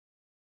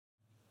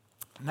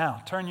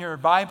Now, turn your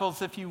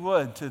Bibles, if you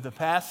would, to the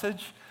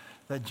passage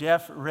that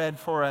Jeff read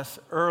for us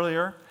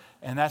earlier,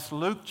 and that's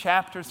Luke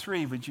chapter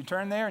 3. Would you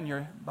turn there in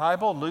your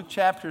Bible? Luke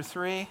chapter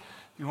 3. If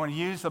you want to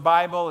use the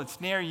Bible, it's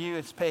near you.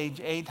 It's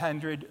page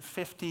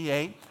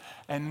 858.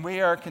 And we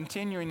are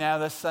continuing now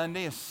this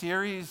Sunday a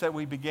series that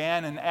we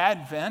began in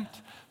Advent,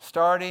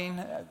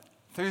 starting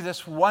through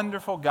this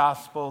wonderful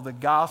gospel, the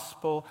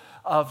Gospel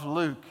of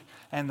Luke.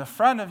 And the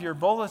front of your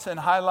bulletin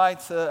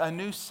highlights a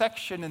new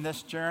section in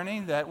this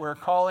journey that we're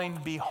calling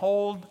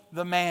Behold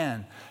the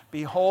Man.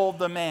 Behold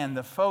the Man,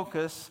 the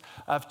focus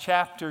of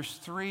chapters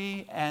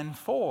 3 and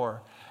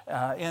 4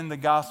 in the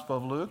Gospel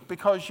of Luke.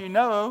 Because you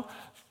know,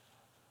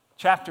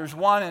 chapters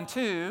 1 and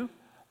 2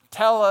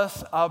 tell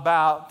us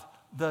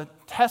about the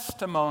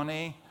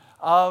testimony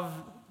of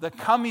the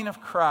coming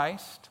of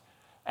Christ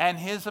and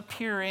his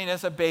appearing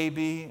as a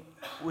baby.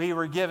 We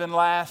were given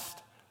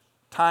last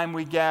time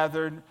we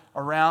gathered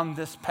around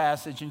this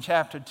passage in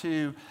chapter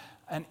 2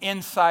 an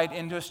insight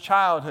into his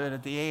childhood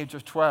at the age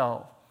of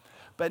 12.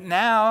 But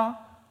now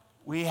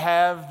we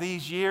have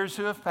these years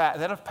that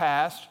have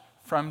passed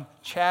from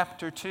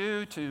chapter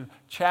 2 to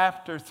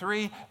chapter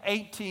 3.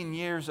 18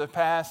 years have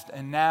passed,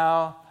 and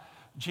now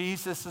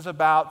Jesus is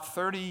about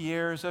 30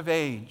 years of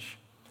age.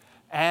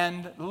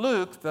 And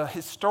Luke, the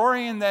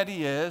historian that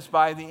he is,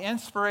 by the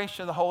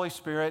inspiration of the Holy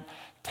Spirit,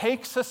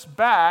 takes us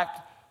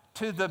back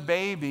to the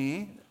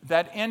baby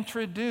that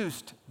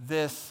introduced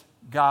this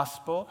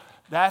gospel.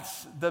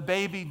 That's the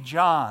baby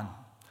John.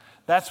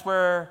 That's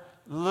where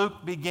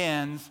Luke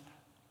begins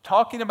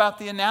talking about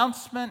the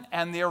announcement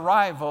and the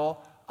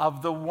arrival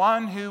of the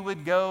one who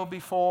would go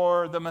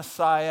before the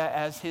Messiah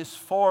as his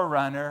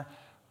forerunner.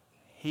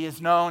 He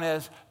is known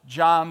as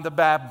John the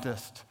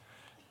Baptist.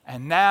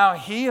 And now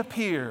he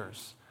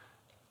appears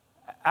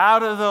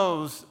out of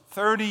those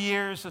 30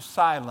 years of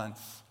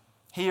silence.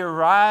 He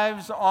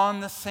arrives on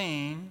the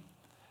scene,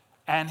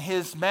 and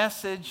his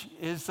message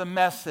is the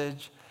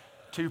message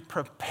to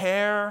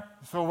prepare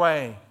the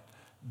way.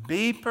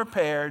 Be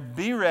prepared,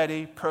 be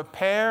ready,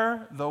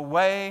 prepare the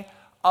way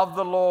of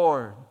the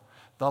Lord.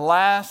 The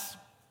last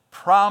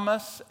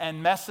promise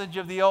and message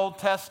of the Old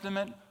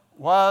Testament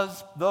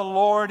was the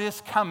Lord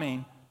is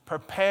coming.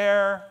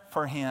 Prepare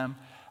for him.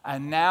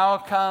 And now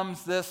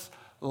comes this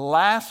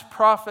last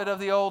prophet of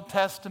the Old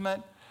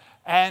Testament,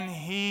 and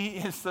he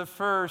is the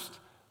first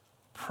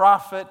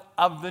prophet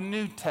of the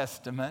New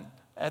Testament,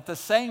 at the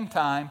same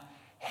time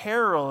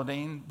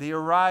heralding the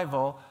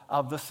arrival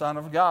of the Son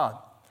of God.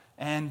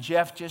 And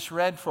Jeff just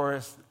read for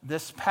us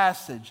this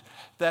passage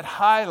that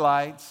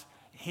highlights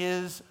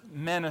his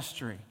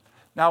ministry.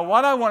 Now,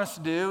 what I want us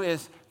to do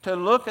is to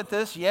look at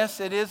this. Yes,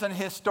 it is an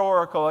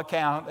historical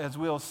account, as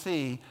we'll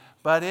see,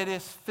 but it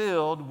is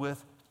filled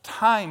with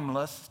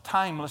timeless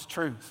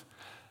truth.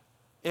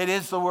 It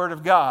is the Word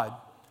of God,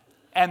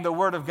 and the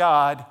Word of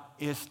God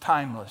is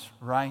timeless,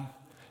 right?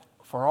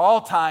 For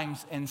all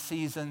times and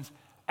seasons,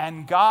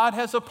 and God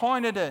has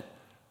appointed it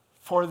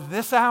for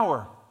this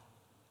hour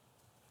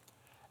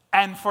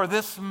and for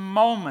this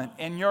moment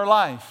in your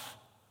life.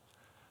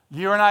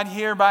 You are not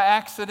here by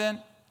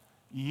accident.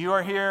 You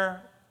are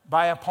here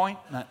by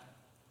appointment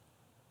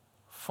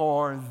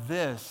for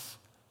this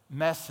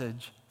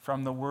message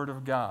from the Word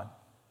of God.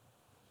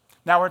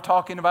 Now we're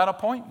talking about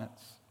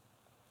appointments.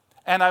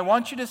 And I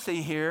want you to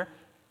see here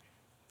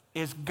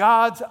is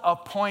God's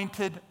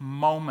appointed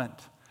moment.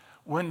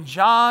 When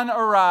John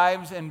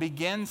arrives and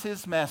begins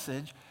his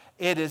message,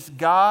 it is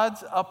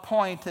God's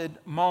appointed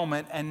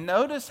moment. And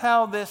notice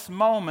how this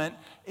moment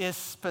is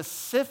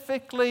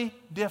specifically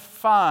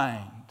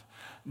defined.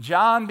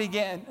 John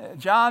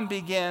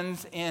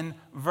begins in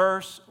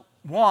verse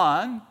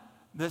 1.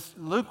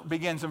 Luke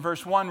begins in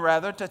verse 1,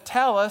 rather, to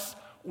tell us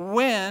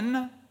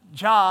when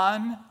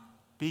John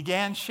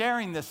began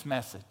sharing this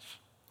message.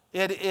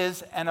 It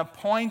is an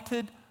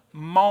appointed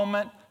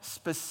moment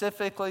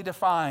specifically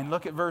defined.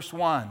 Look at verse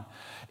 1.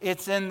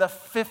 It's in the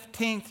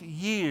 15th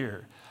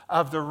year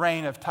of the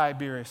reign of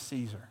Tiberius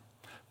Caesar.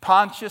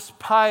 Pontius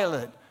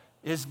Pilate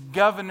is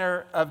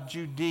governor of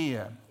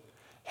Judea.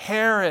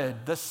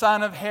 Herod, the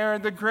son of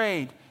Herod the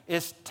Great,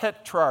 is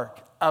tetrarch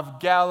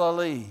of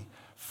Galilee.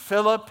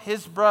 Philip,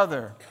 his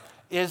brother,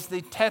 is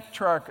the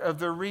tetrarch of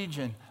the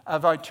region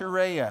of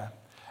Iturea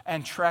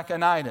and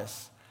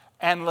Trachonitis.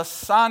 And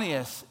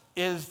Lysanias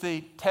is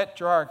the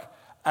tetrarch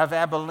of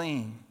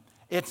Abilene.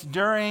 It's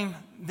during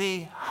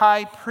the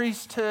high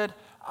priesthood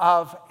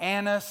of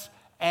Annas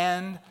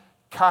and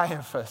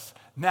Caiaphas.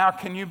 Now,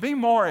 can you be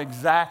more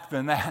exact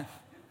than that?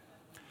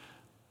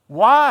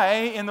 Why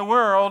in the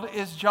world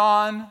is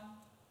John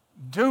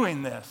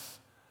doing this?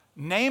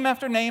 Name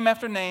after name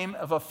after name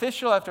of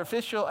official after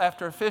official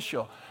after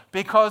official.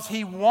 Because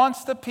he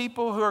wants the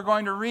people who are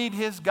going to read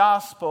his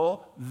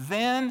gospel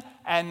then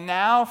and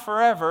now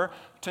forever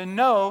to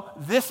know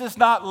this is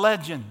not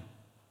legend.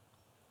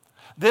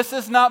 This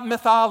is not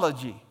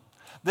mythology.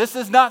 This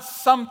is not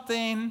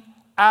something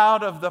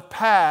out of the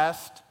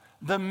past,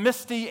 the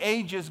misty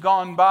ages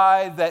gone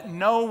by that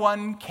no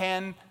one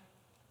can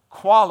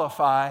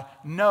qualify.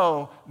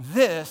 No,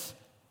 this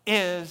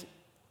is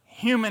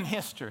human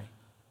history.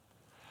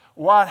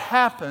 what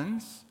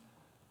happens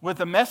with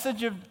the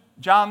message of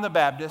John the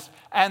Baptist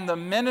and the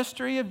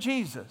ministry of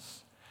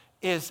Jesus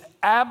is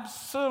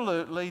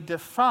absolutely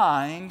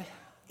defined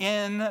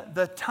in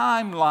the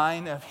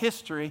timeline of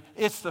history.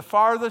 It's the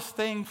farthest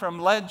thing from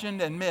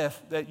legend and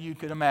myth that you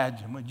could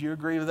imagine. Would you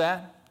agree with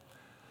that?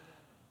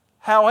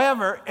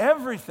 However,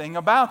 everything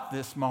about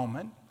this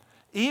moment,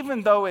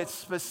 even though it's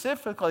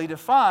specifically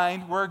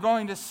defined, we're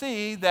going to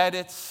see that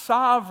it's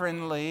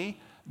sovereignly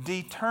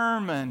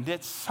determined.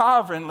 It's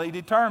sovereignly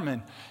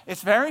determined.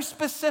 It's very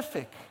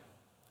specific.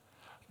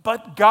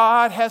 But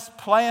God has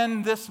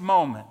planned this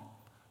moment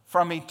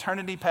from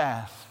eternity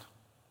past.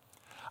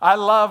 I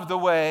love the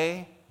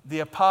way the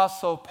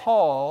Apostle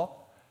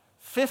Paul,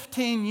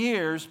 15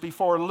 years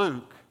before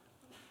Luke,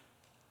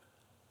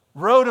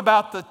 wrote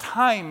about the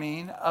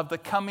timing of the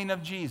coming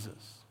of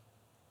Jesus.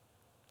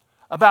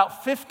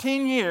 About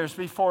 15 years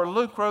before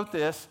Luke wrote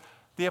this,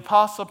 the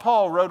Apostle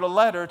Paul wrote a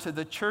letter to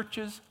the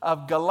churches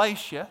of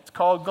Galatia. It's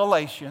called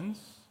Galatians.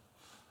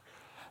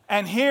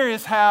 And here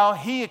is how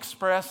he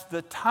expressed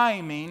the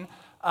timing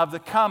of the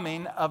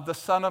coming of the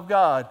Son of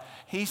God.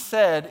 He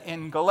said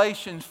in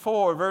Galatians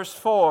 4, verse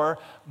 4,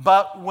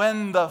 "But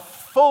when the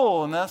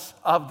fullness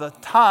of the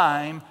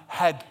time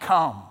had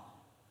come,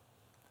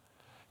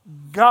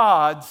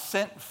 God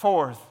sent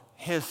forth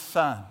his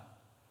Son."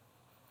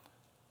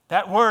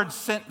 That word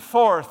 "sent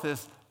forth"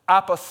 is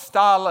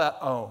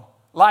apostoleo,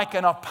 like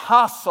an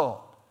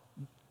apostle.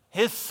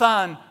 His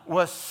Son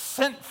was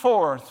sent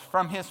forth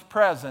from his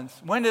presence.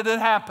 When did it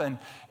happen?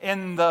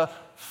 In the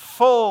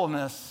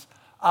fullness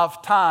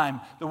of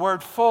time. The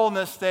word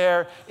fullness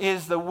there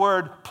is the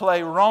word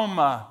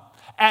pleroma,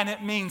 and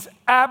it means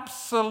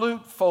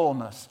absolute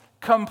fullness,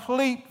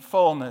 complete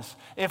fullness.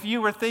 If you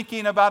were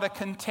thinking about a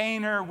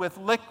container with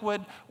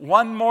liquid,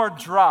 one more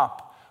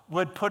drop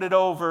would put it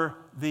over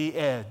the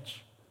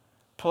edge.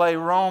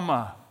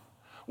 Pleroma.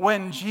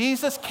 When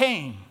Jesus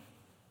came,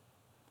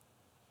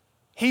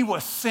 he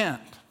was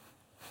sent.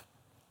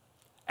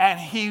 And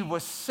he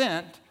was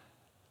sent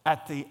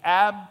at the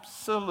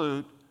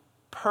absolute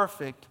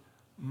perfect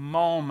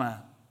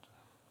moment.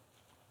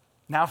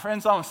 Now,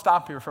 friends, I want to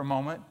stop here for a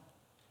moment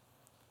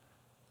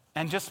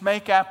and just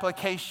make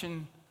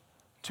application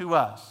to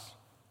us.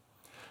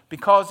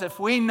 Because if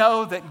we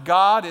know that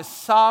God is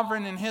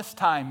sovereign in his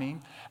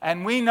timing,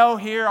 and we know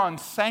here on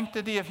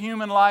Sanctity of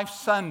Human Life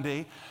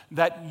Sunday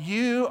that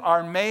you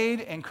are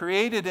made and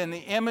created in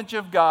the image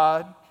of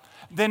God,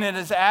 then it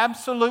is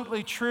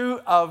absolutely true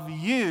of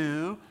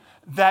you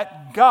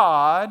that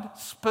God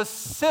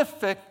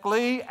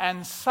specifically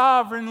and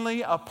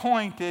sovereignly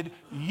appointed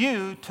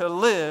you to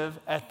live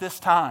at this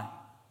time.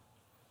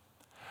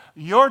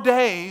 Your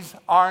days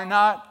are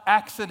not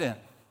accident.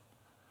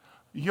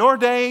 Your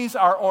days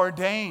are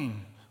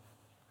ordained.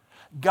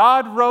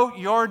 God wrote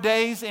your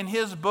days in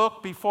his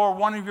book before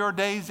one of your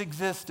days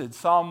existed.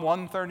 Psalm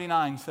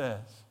 139 says.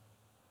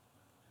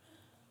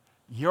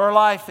 Your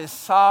life is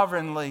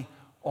sovereignly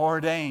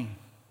ordained.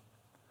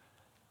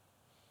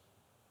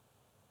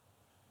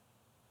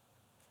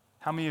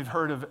 How many of you have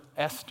heard of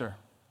Esther?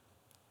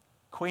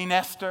 Queen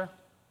Esther?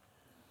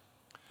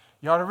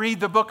 You ought to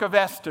read the book of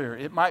Esther.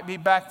 It might be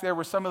back there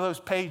where some of those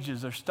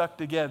pages are stuck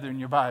together in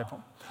your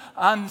Bible.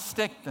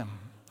 Unstick them.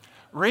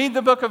 Read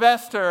the book of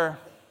Esther,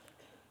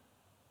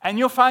 and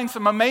you'll find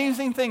some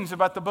amazing things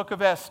about the book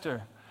of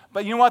Esther.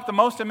 But you know what? The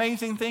most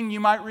amazing thing you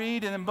might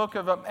read in the book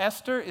of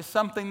Esther is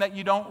something that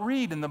you don't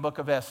read in the book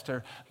of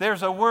Esther.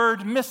 There's a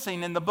word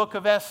missing in the book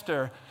of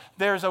Esther.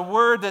 There's a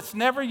word that's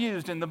never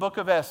used in the book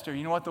of Esther.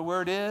 You know what the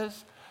word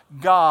is?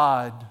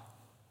 God.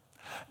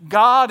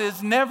 God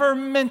is never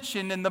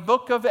mentioned in the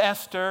book of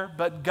Esther,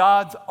 but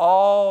God's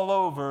all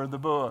over the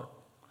book.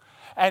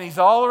 And he's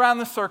all around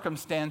the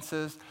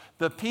circumstances.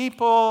 The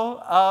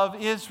people of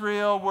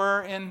Israel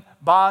were in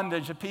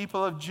bondage, the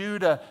people of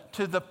Judah,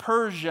 to the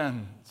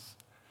Persians.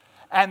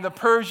 And the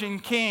Persian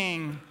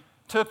king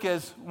took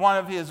as one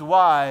of his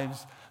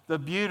wives the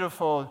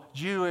beautiful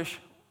Jewish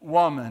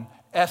woman,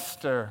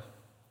 Esther.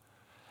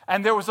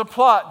 And there was a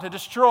plot to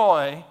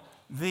destroy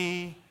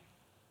the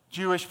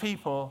Jewish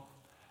people.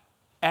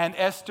 And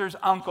Esther's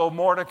uncle,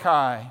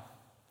 Mordecai,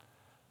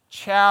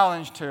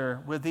 challenged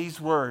her with these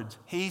words.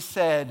 He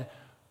said,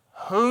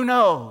 "Who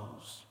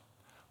knows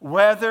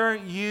whether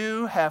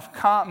you have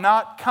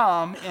not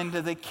come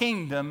into the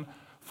kingdom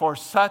for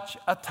such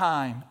a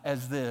time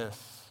as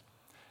this?"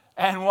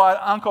 And what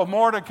Uncle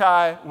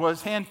Mordecai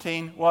was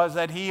hinting was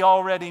that he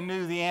already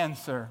knew the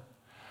answer.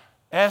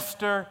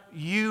 Esther,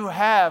 you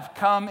have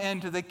come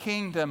into the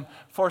kingdom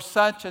for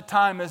such a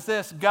time as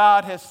this.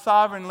 God has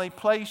sovereignly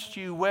placed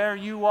you where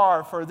you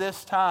are for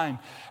this time.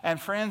 And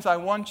friends, I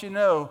want you to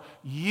know,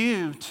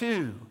 you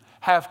too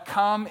have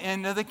come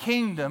into the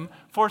kingdom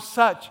for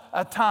such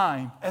a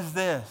time as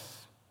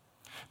this.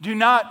 Do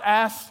not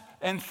ask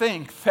and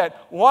think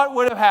that what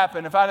would have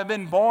happened if I'd have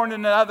been born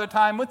in another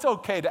time. It's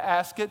okay to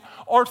ask it.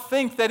 Or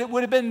think that it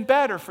would have been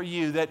better for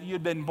you that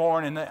you'd been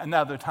born in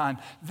another time.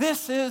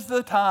 This is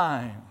the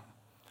time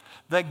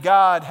that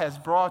God has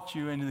brought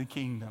you into the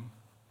kingdom.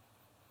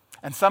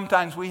 And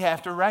sometimes we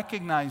have to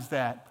recognize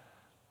that.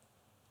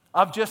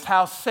 of just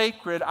how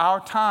sacred our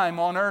time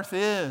on earth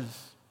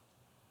is.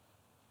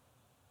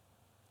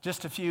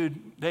 Just a few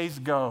days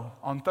ago,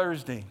 on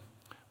Thursday,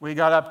 we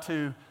got up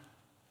to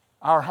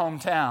our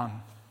hometown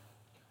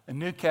in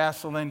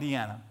Newcastle,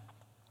 Indiana.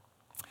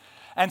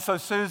 And so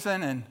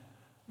Susan and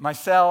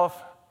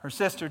myself, her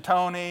sister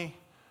Tony,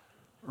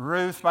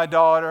 Ruth, my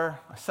daughter,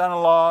 my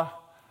son-in-law,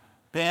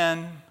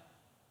 Ben,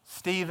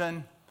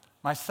 Stephen,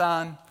 my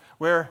son,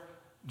 we're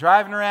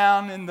driving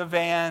around in the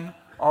van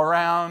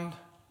around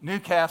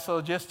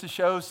Newcastle just to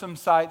show some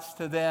sights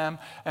to them.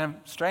 And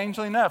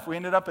strangely enough, we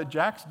ended up at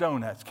Jack's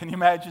Donuts. Can you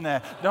imagine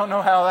that? Don't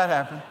know how that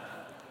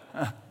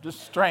happened.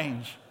 Just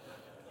strange.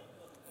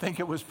 Think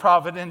it was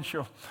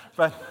providential.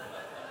 But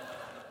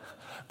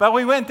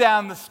we went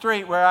down the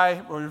street where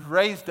I was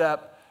raised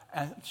up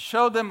and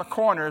showed them a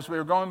corner as we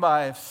were going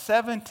by of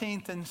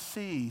 17th and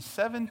C,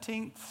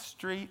 17th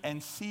Street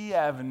and C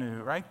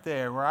Avenue, right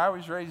there where I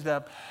was raised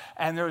up.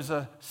 And there was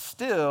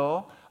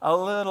still a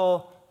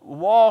little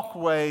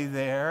walkway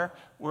there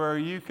where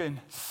you can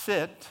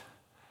sit.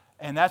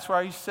 And that's where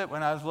I used to sit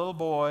when I was a little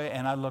boy.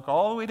 And I'd look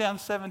all the way down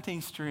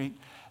 17th Street,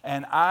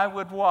 and I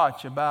would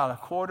watch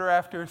about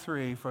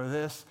 3:15 for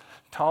this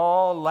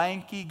tall,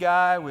 lanky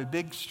guy with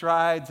big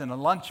strides and a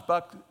lunch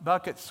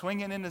bucket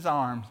swinging in his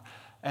arms.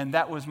 And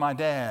that was my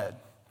dad.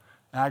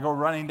 And I go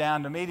running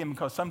down to meet him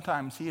because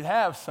sometimes he'd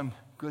have some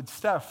good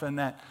stuff in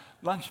that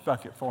lunch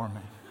bucket for me.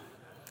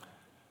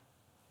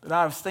 But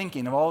I was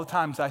thinking of all the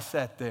times I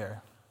sat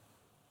there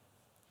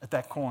at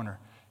that corner.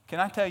 Can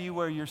I tell you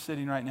where you're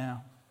sitting right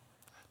now?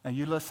 Now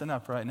you listen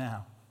up right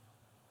now.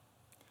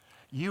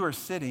 You are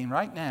sitting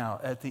right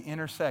now at the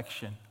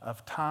intersection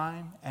of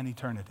time and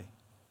eternity.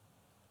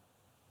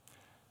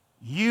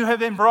 You have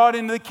been brought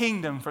into the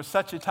kingdom for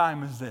such a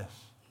time as this.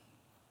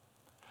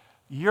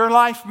 Your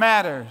life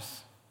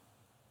matters.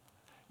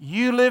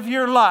 You live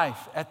your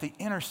life at the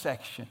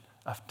intersection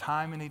of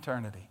time and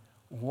eternity.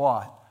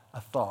 What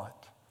a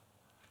thought.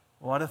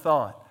 What a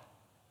thought.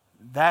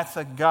 That's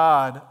a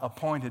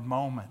God-appointed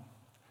moment.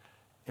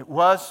 It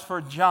was for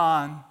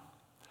John,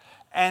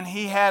 and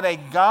he had a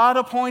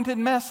God-appointed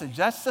message.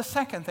 That's the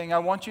second thing I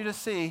want you to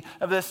see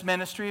of this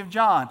ministry of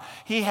John.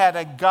 He had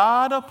a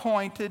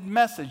God-appointed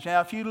message. Now,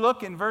 if you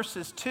look in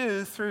verses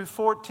 2 through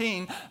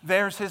 14,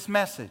 there's his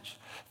message.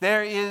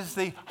 There is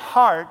the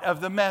heart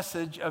of the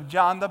message of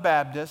John the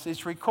Baptist.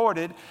 It's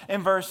recorded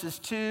in verses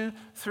 2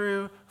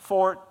 through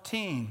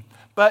 14.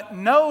 But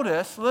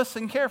notice,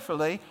 listen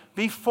carefully,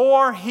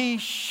 before he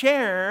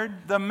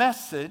shared the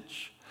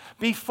message,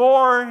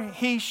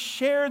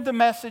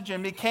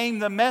 and became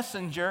the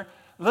messenger,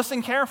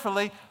 listen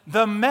carefully,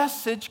 the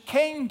message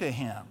came to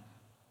him.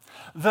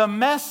 The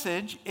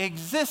message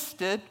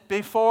existed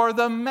before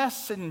the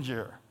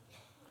messenger.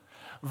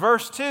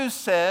 Verse 2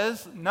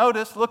 says,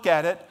 notice, look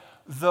at it,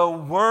 the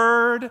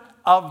word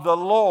of the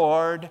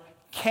Lord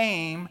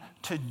came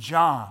to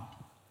John.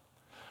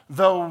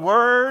 The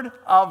word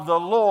of the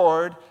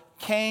Lord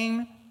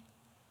came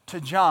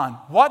to John.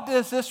 What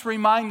does this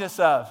remind us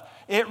of?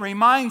 It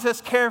reminds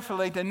us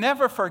carefully to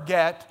never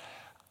forget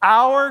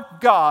our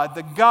God,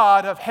 the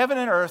God of heaven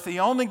and earth, the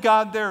only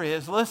God there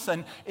is,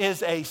 listen,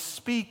 is a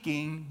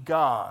speaking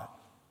God.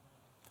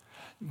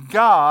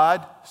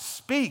 God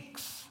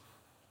speaks.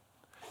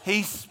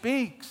 He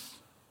speaks.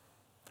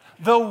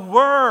 The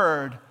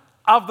word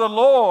of the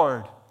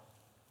Lord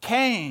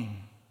came.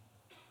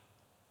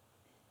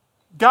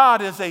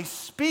 God is a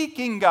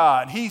speaking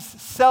God. He's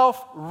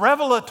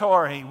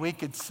self-revelatory, we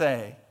could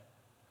say.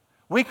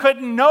 We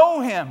couldn't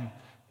know him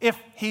if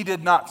he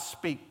did not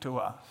speak to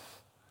us.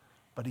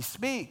 But he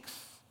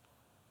speaks.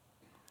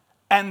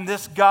 And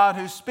this God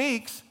who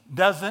speaks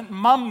doesn't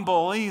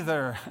mumble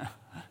either.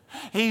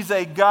 He's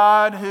a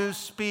God who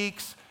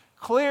speaks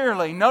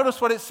clearly.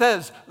 Notice what it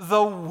says.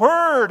 The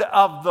word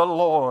of the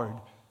Lord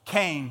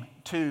came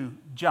to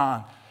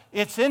John.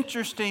 It's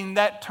interesting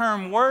that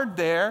term word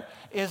there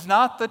is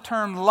not the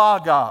term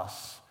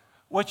logos,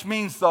 which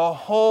means the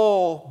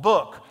whole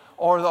book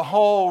or the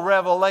whole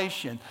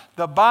revelation.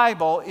 The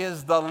Bible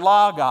is the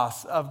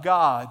logos of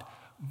God.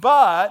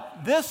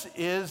 But this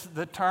is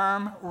the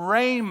term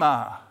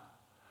rhema.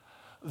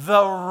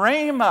 The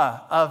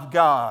rhema of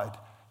God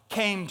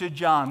came to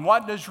John.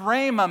 What does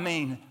rhema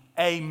mean?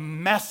 A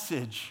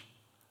message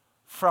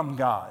from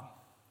God.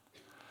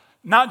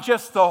 Not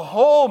just the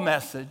whole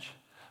message,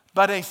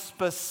 but a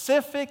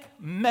specific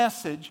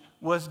message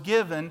was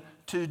given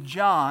to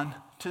John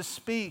to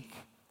speak.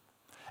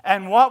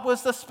 And what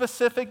was the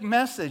specific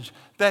message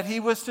that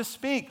he was to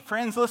speak?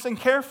 Friends, listen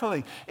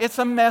carefully. It's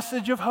a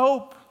message of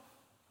hope.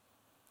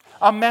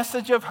 A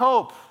message of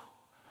hope.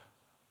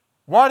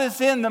 What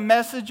is in the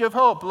message of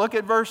hope? Look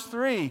at verse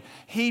 3.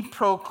 He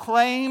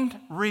proclaimed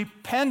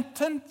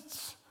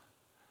repentance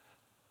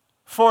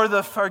for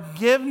the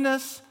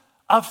forgiveness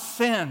of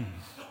sins.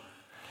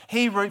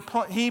 He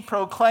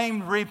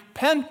proclaimed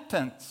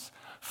repentance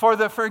for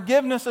the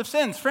forgiveness of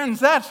sins.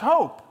 Friends, that's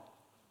hope.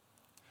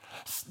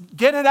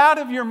 Get it out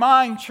of your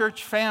mind,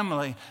 church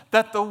family,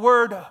 that the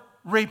word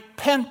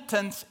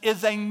repentance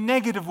is a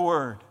negative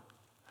word.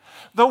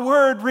 The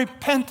word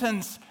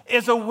repentance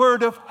is a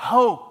word of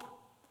hope.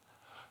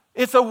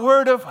 It's a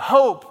word of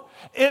hope.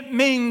 It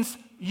means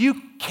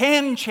you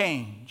can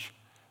change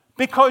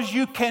because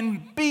you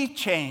can be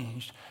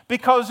changed,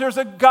 because there's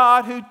a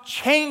God who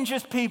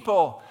changes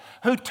people,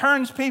 who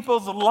turns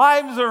people's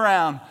lives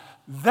around.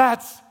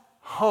 That's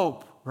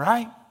hope,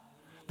 right?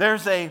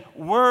 There's a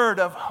word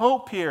of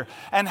hope here.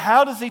 And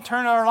how does he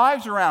turn our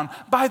lives around?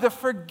 By the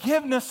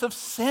forgiveness of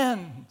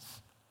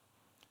sins.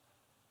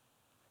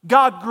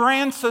 God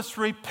grants us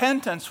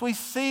repentance. We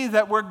see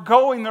that we're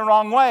going the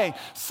wrong way.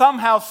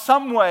 Somehow,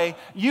 some way,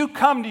 you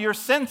come to your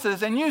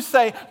senses and you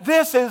say,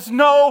 this is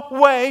no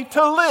way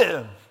to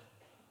live.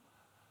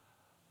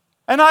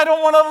 And I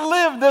don't want to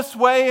live this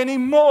way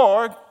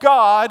anymore.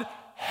 God,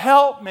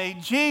 help me.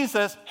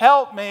 Jesus,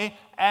 help me.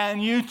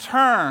 And you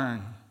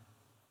turn.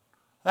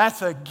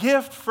 That's a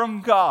gift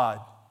from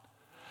God.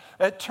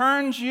 It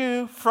turns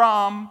you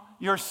from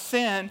your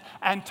sin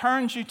and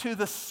turns you to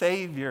the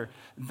Savior.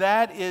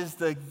 That is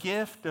the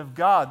gift of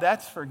God.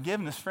 That's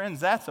forgiveness, friends.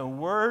 That's a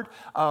word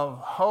of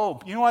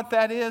hope. You know what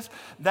that is?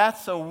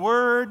 That's a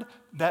word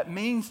that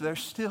means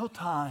there's still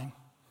time.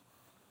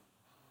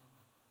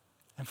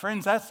 And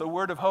friends, that's the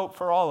word of hope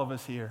for all of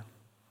us here.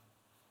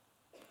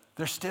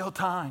 There's still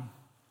time.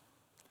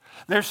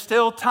 There's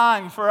still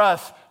time for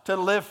us to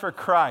live for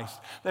Christ.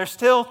 There's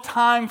still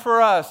time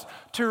for us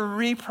to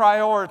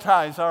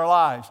reprioritize our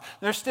lives.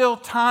 There's still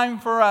time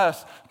for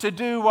us to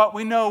do what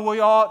we know we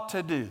ought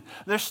to do.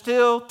 There's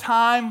still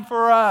time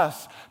for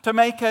us to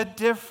make a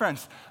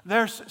difference.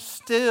 There's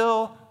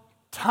still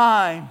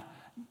time.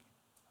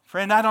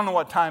 Friend, I don't know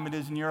what time it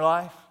is in your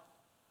life.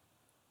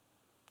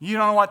 You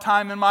don't know what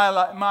time in my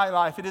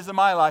life it is in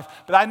my life.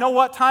 But I know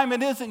what time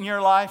it is in your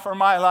life or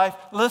my life.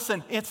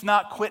 Listen, it's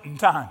not quitting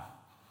time.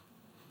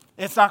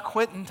 It's not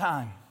quitting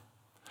time.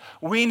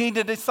 We need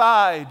to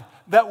decide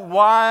that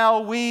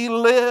while we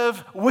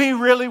live, we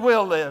really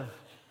will live.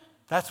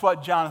 That's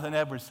what Jonathan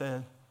Edwards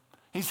said.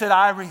 He said,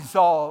 I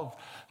resolve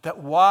that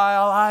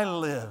while I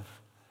live,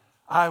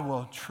 I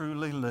will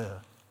truly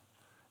live.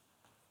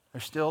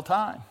 There's still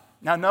time.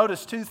 Now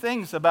notice two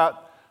things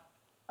about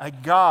a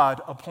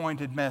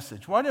God-appointed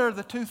message. What are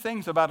the two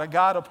things about a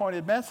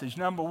God-appointed message?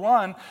 Number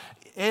one,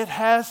 it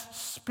has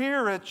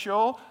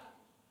spiritual,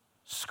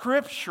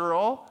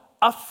 scriptural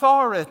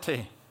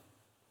authority.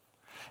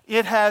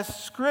 It has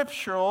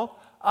scriptural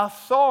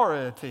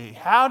authority.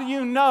 How do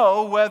you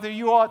know whether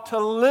you ought to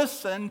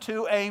listen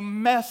to a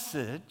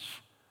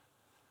message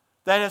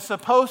that is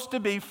supposed to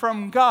be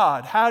from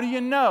God? How do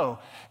you know?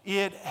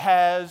 It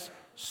has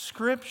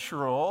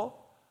scriptural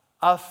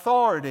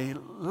authority.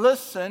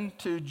 Listen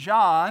to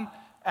John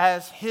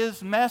as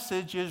his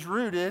message is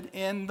rooted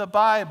in the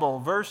Bible.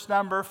 Verse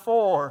number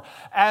 4,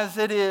 as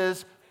it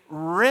is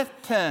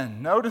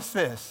written, notice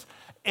this,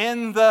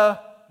 in the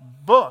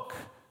book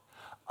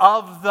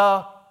of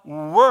the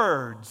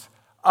words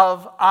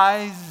of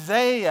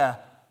Isaiah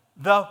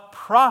the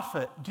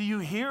prophet. Do you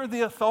hear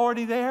the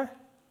authority there?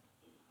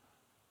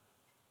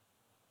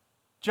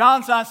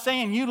 John's not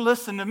saying you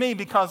listen to me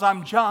because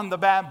I'm John the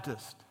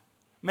Baptist.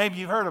 Maybe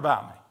you've heard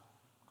about me.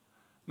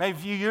 Maybe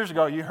a few years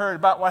ago you heard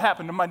about what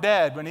happened to my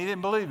dad when he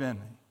didn't believe in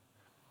me.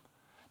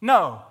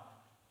 No.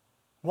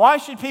 Why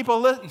should people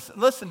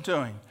listen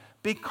to him?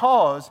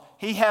 Because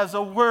he has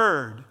a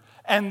word.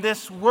 And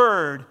this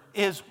word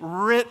is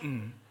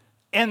written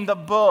in the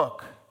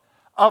book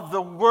of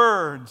the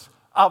words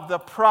of the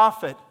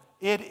prophet.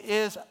 It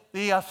is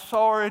the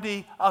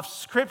authority of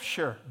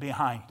Scripture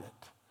behind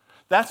it.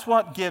 That's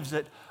what gives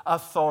it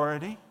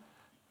authority.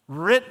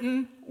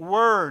 Written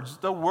words.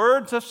 The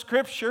words of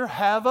Scripture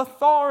have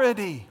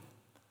authority.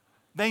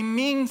 They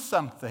mean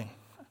something.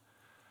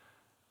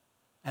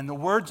 And the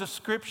words of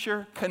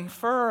Scripture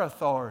confer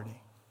authority.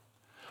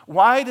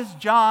 Why does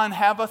John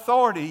have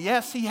authority?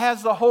 Yes, he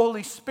has the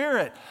Holy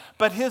Spirit,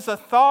 but his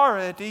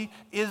authority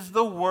is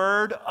the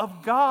Word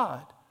of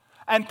God.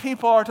 And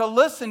people are to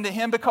listen to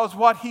him because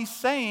what he's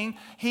saying,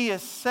 he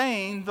is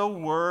saying the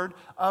Word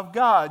of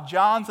God.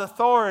 John's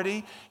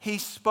authority, he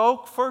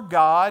spoke for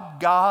God,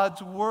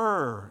 God's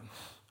Word.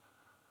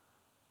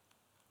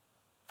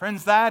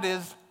 Friends, that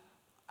is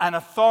an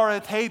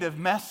authoritative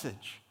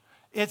message.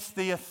 It's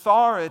the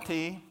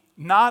authority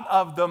not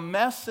of the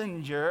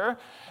messenger,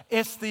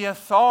 it's the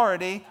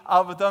authority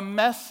of the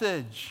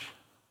message.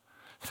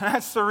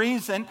 That's the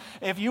reason,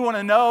 if you want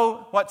to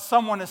know what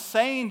someone is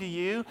saying to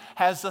you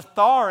has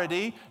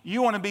authority,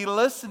 you want to be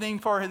listening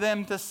for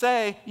them to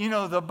say, you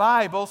know, the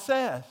Bible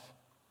says.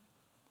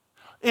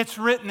 It's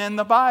written in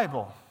the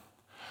Bible.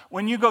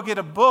 When you go get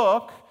a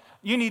book,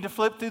 you need to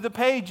flip through the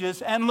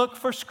pages and look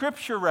for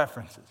scripture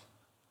references.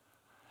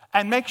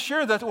 And make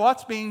sure that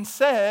what's being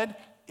said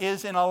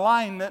is in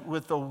alignment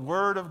with the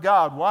Word of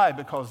God. Why?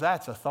 Because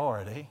that's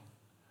authority.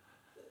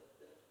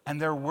 And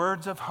they're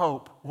words of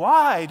hope.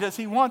 Why does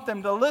he want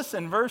them to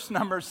listen? Verse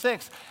number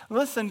 6,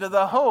 listen to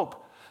the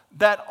hope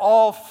that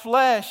all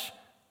flesh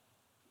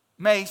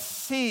may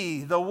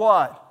see the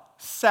what?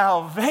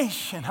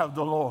 Salvation of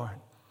the Lord.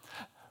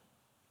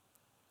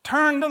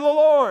 Turn to the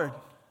Lord.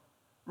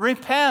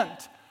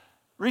 Repent.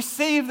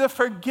 Receive the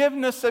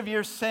forgiveness of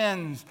your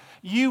sins.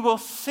 You will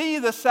see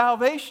the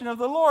salvation of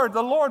the Lord.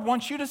 The Lord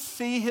wants you to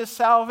see His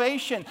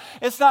salvation.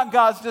 It's not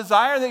God's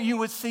desire that you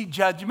would see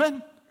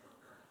judgment.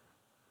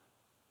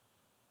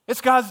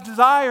 It's God's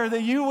desire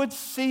that you would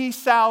see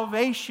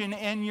salvation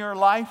in your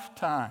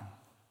lifetime.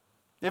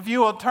 If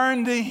you will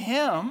turn to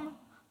Him,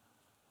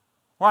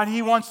 what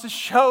He wants to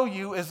show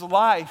you is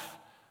life,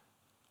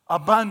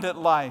 abundant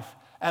life,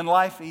 and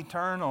life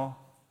eternal.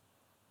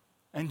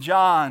 And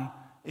John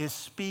is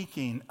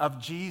speaking of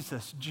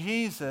Jesus.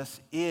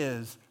 Jesus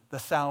is the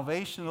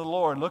salvation of the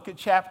Lord. Look at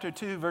chapter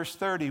 2, verse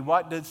 30.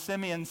 What did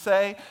Simeon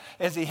say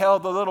as he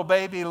held the little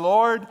baby?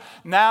 Lord,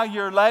 now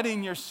you're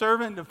letting your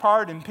servant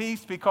depart in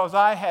peace because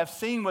I have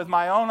seen with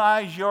my own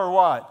eyes your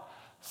what?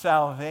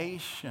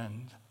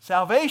 Salvation.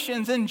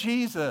 Salvation's in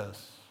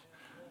Jesus.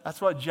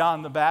 That's what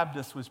John the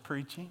Baptist was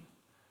preaching.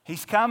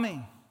 He's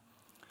coming.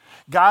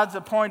 God's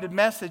appointed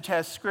message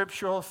has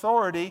scriptural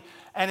authority,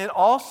 and it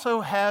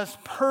also has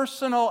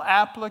personal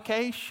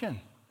application.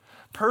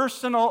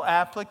 Personal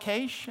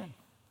application.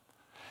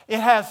 It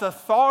has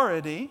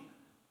authority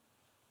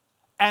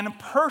and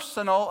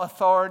personal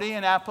authority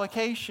and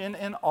application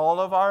in all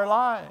of our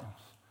lives.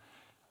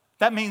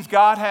 That means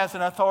God has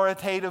an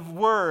authoritative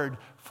word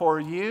for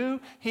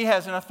you. He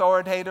has an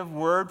authoritative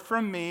word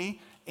from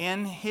me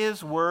in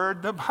His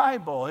word, the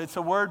Bible. It's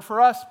a word for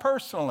us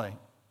personally.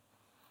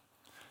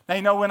 Now,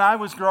 you know, when I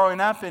was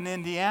growing up in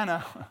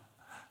Indiana,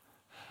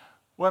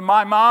 when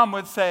my mom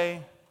would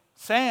say,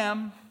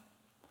 Sam,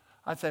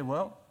 I'd say,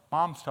 well,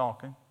 Mom's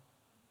talking.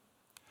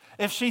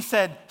 If she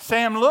said,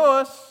 Sam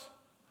Lewis,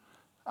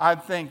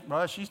 I'd think,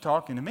 well, she's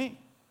talking to me.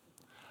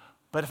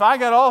 But if I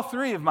got all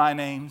three of my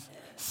names,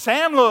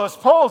 Sam Lewis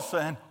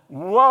Polson,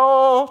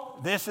 whoa,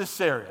 this is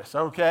serious,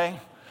 okay?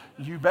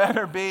 You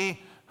better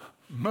be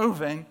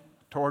moving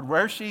toward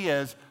where she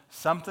is.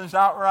 Something's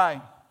not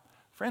right.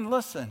 Friend,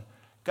 listen.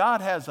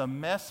 God has a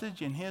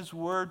message in His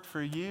word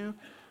for you,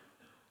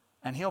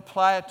 and He'll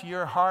apply it to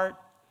your heart.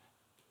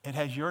 It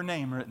has your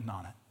name written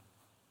on it.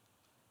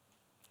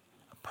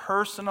 A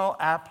personal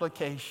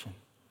application.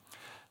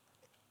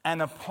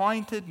 An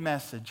appointed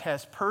message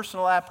has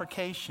personal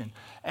application,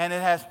 and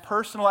it has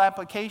personal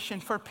application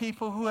for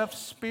people who have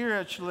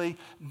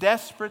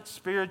desperate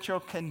spiritual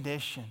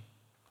condition.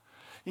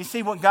 You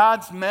see, what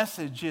God's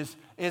message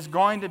is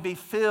going to be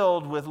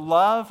filled with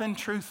love and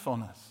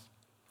truthfulness.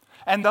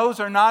 And those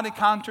are not a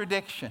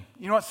contradiction.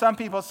 You know what some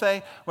people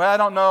say? Well, I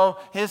don't know,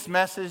 his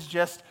message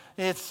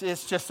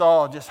it's just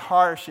all just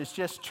harsh. It's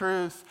just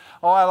truth.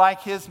 Oh, I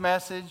like his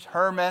message,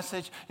 her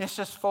message. It's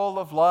just full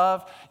of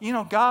love. You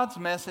know, God's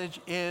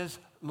message is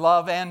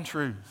love and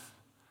truth.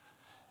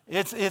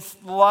 It's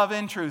love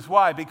and truth.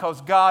 Why? Because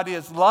God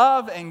is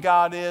love and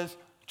God is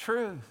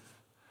truth.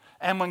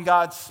 And when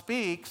God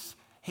speaks,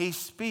 He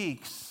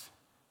speaks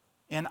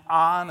in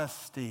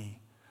honesty.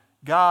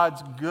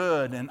 God's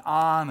good and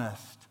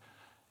honest.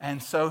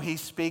 And so He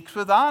speaks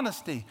with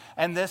honesty.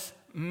 And this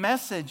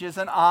message is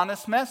an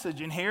honest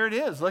message. And here it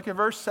is. Look at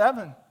verse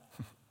 7.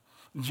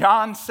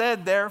 John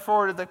said,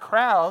 therefore, to the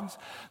crowds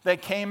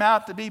that came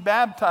out to be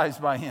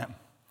baptized by him,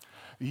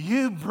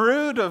 you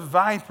brood of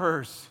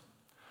vipers,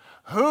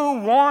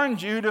 who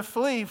warned you to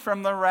flee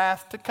from the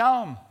wrath to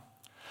come?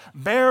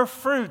 Bear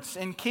fruits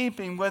in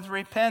keeping with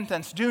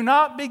repentance. Do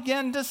not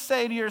begin to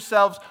say to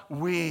yourselves,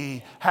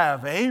 we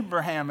have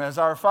Abraham as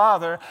our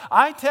father.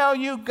 I tell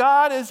you,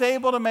 God is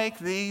able to make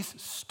these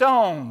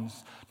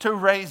stones to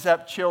raise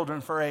up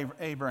children for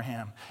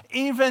Abraham.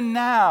 Even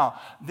now,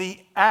 the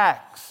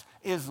axe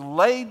is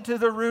laid to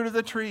the root of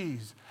the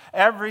trees.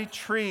 Every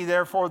tree,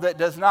 therefore, that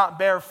does not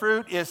bear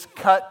fruit is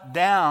cut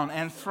down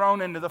and thrown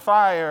into the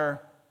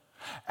fire.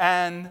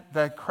 And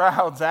the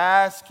crowds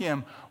ask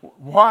him,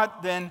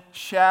 what then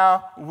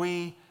shall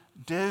we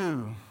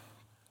do?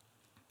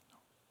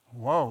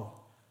 Whoa.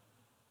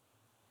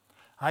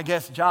 I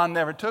guess John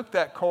never took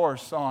that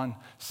course on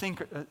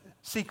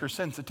seeker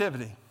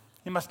sensitivity.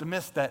 He must have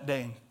missed that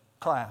day in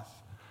class.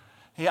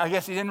 I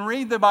guess he didn't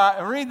read the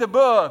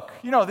book,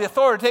 you know, the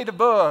authoritative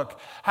book,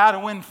 How to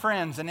Win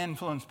Friends and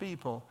Influence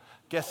People.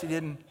 Guess he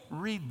didn't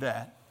read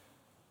that.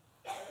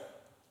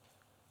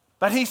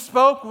 But he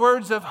spoke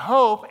words of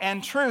hope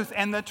and truth.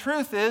 And the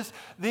truth is,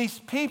 these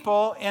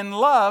people in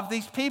love,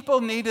 these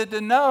people needed to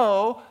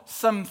know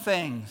some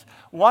things.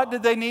 What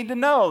did they need to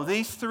know?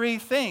 These three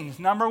things.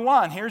 Number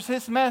one, here's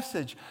his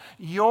message.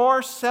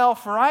 Your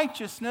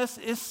self-righteousness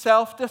is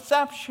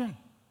self-deception.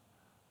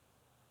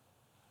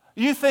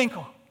 You think,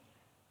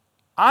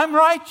 I'm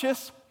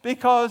righteous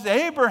because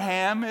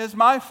Abraham is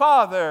my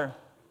father.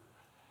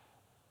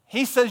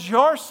 He says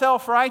your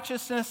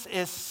self-righteousness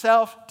is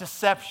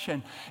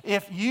self-deception.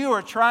 If you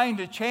are trying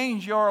to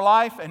change your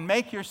life and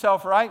make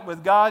yourself right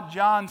with God,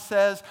 John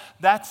says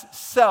that's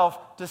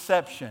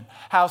self-deception.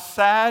 How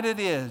sad it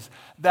is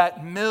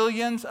that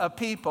millions of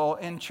people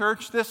in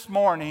church this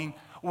morning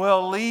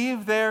will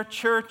leave their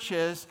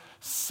churches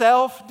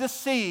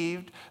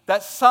self-deceived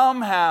that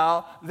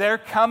somehow they're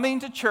coming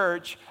to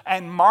church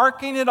and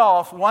marking it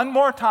off one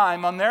more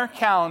time on their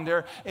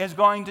calendar is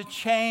going to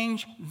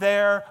change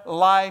their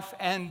life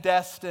and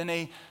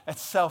destiny.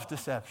 It's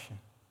self-deception.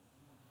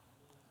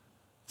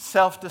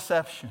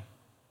 Self-deception.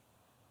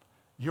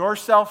 Your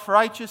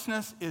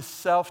self-righteousness is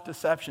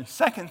self-deception.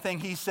 Second thing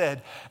he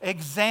said,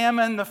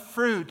 examine the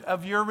fruit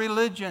of your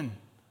religion.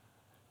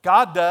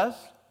 God does.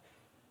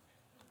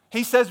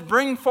 He says,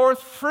 bring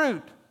forth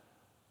fruit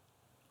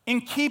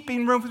in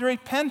keeping with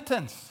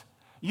repentance.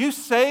 You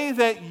say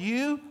that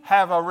you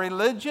have a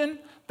religion,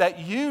 that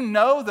you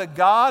know the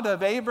God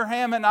of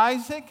Abraham and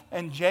Isaac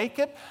and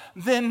Jacob,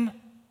 then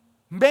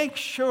make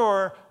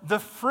sure the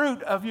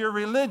fruit of your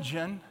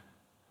religion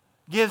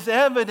gives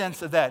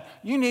evidence of that.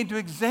 You need to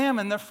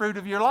examine the fruit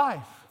of your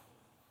life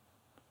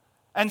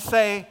and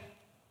say,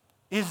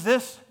 is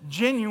this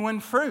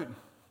genuine fruit?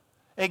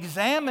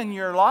 Examine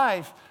your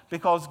life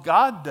because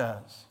God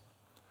does.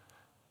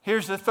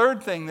 Here's the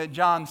third thing that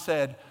John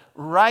said.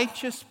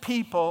 Righteous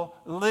people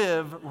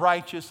live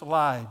righteous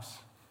lives.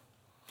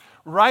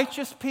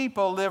 Righteous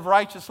people live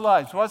righteous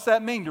lives. What's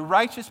that mean? Do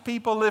righteous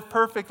people live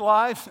perfect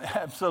lives?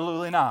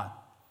 Absolutely not.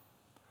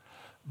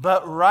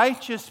 But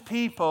righteous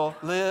people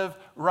live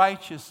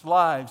righteous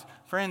lives.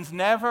 Friends,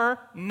 never,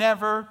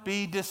 never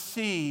be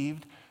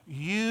deceived.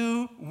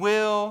 You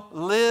will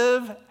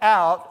live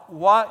out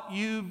what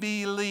you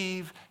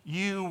believe.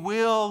 You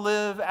will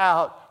live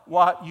out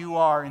what you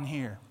are in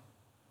here.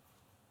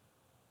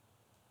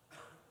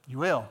 You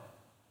will.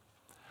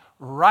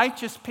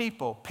 Righteous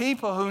people,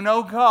 people who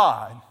know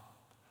God,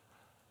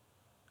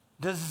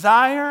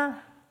 desire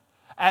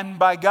and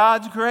by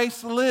God's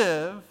grace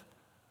live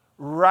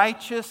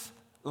righteous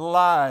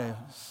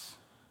lives.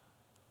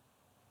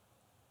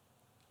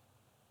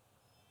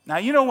 Now,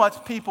 you know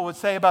what people would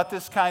say about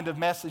this kind of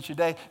message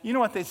today? You know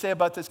what they say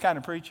about this kind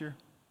of preacher?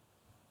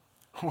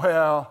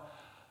 Well,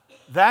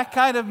 that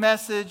kind of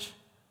message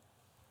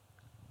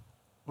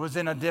was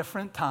in a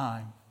different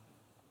time.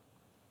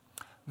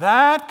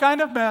 That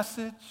kind of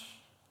message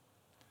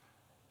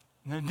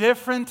in a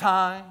different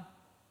time.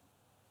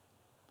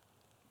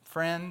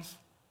 Friends,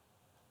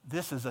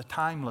 this is a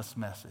timeless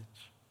message.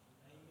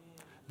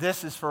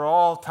 This is for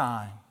all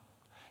time.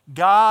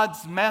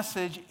 God's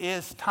message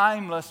is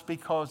timeless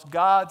because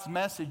God's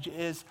message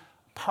is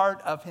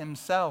part of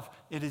Himself.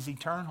 It is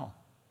eternal.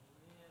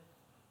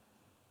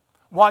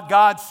 What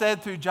God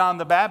said through John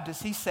the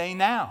Baptist, He's saying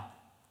now.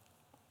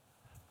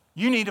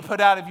 You need to put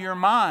out of your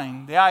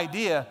mind the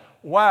idea,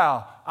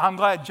 wow, I'm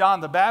glad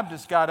John the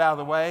Baptist got out of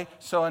the way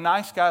so a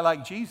nice guy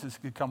like Jesus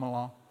could come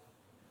along.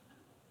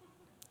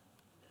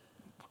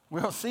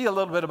 We'll see a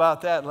little bit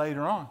about that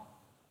later on.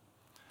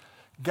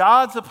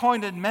 God's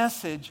appointed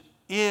message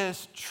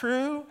is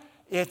true,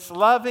 it's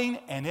loving,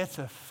 and it's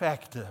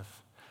effective.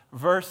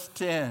 Verse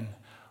 10,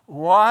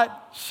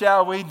 what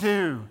shall we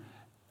do?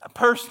 A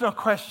personal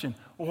question.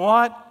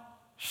 What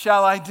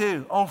shall I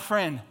do? Oh,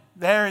 friend,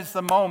 there is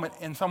the moment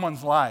in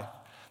someone's life.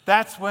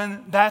 That's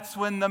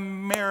when the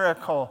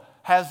miracle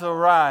has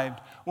arrived.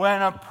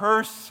 When a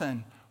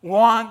person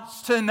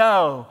wants to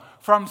know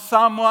from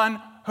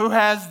someone who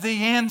has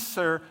the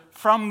answer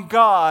from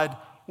God,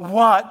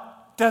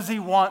 what does He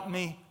want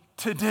me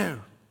to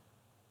do?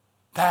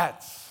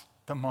 That's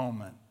the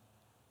moment.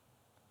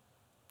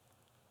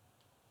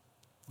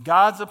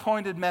 God's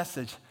appointed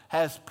message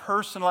has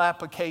personal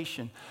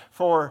application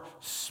for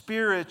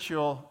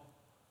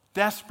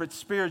desperate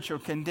spiritual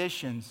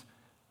conditions.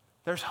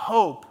 There's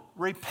hope,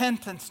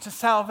 repentance to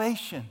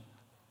salvation.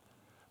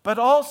 But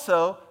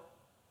also,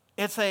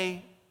 it's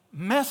a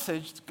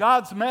message,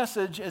 God's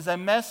message is a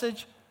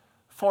message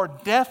for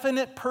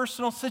definite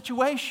personal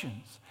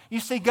situations. You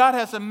see, God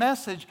has a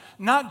message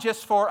not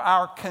just for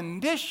our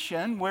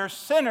condition. We're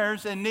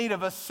sinners in need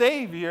of a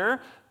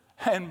Savior,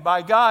 and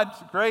by God's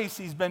grace,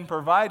 He's been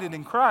provided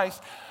in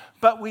Christ.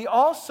 But we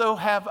also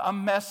have a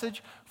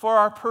message for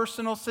our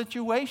personal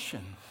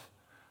situation.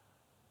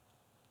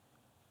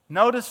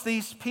 Notice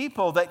these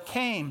people that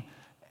came.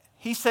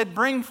 He said,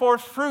 bring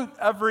forth fruit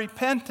of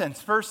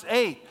repentance. Verse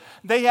 8,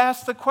 they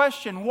asked the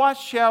question, what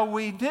shall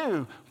we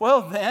do?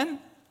 Well then,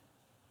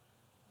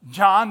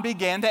 John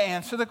began to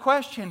answer the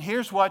question.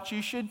 Here's what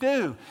you should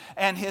do.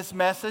 And his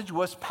message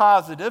was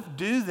positive,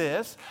 do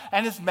this.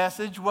 And his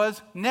message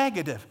was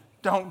negative,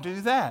 don't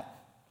do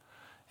that.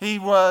 He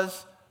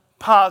was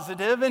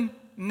positive and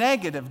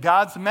negative.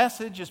 God's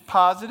message is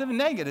positive and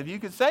negative. You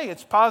could say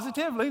it's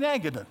positively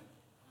negative.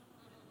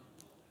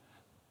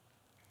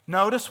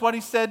 Notice what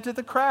he said to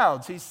the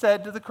crowds. He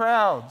said to the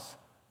crowds,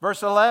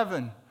 verse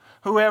 11,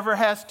 whoever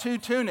has 2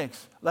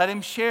 tunics, let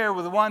him share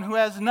with the one who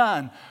has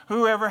none.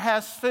 Whoever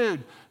has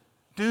food,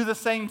 do the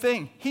same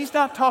thing. He's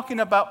not talking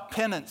about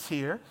penance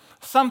here,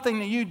 something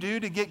that you do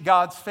to get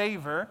God's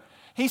favor.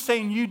 He's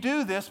saying you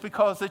do this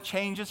because a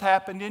change has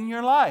happened in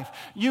your life.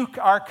 You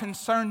are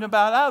concerned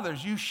about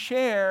others. You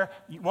share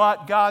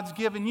what God's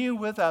given you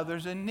with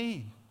others in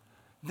need.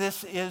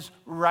 This is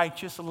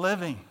righteous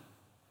living.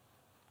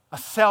 A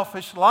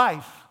selfish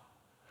life.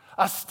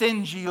 A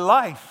stingy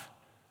life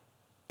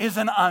is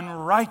an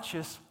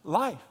unrighteous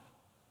life.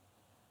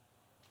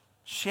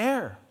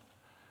 Share.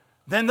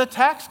 Then the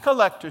tax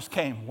collectors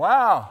came.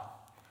 Wow.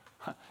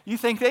 You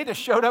think they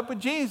just showed up with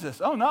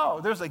Jesus? Oh no,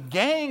 there's a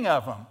gang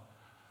of them.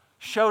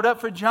 Showed up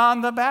for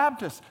John the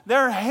Baptist.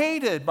 They're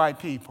hated by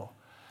people.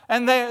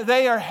 And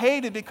they are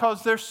hated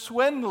because they're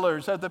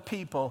swindlers of the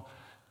people.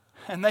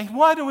 And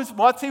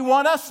what's he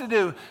want us to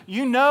do?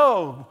 You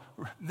know,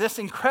 this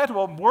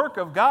incredible work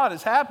of God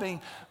is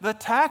happening. The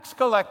tax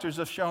collectors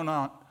have shown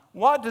up.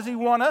 What does he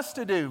want us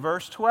to do?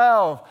 Verse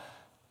 12.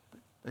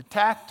 The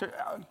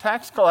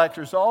tax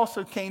collectors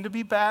also came to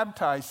be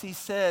baptized.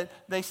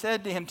 They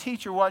said to him,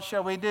 "Teacher, what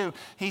shall we do?"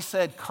 He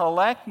said,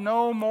 "Collect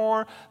no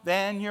more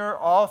than you're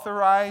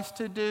authorized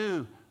to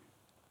do."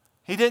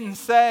 He didn't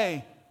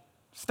say,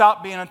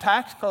 stop being a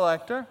tax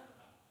collector.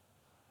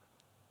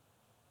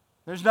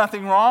 There's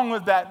nothing wrong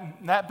with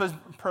that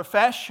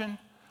profession,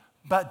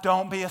 but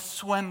don't be a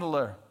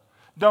swindler.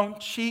 Don't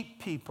cheat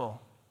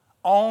people.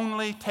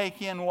 Only take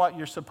in what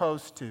you're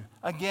supposed to.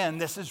 Again,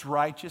 this is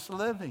righteous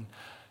living.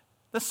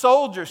 The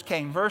soldiers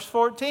came, verse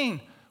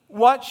 14.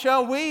 "What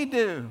shall we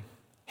do?"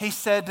 He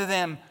said to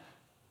them,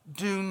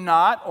 "Do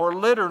not," or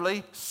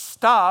literally,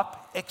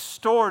 stop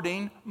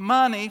extorting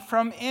money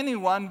from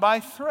anyone by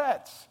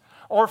threats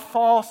or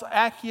false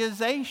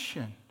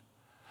accusation,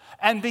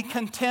 and be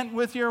content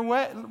with your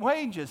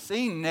wages.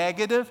 See,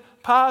 negative,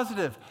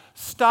 positive.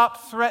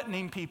 Stop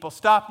threatening people.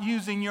 Stop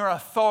using your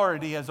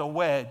authority as a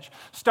wedge.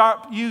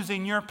 Stop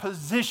using your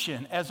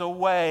position as a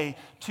way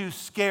to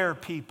scare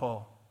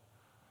people.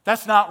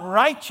 That's not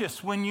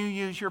righteous when you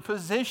use your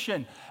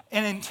position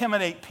and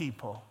intimidate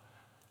people.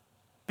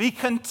 Be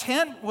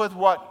content with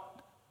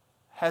what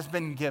has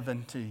been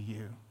given to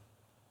you.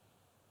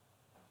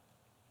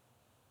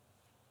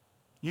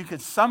 You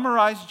could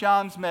summarize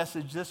John's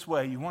message this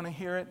way. You want to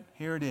hear it?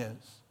 Here it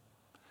is.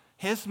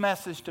 His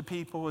message to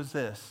people was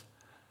this: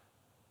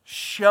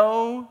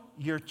 show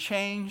your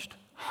changed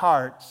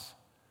hearts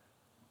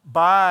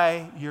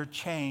by your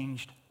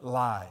changed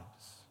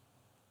lives.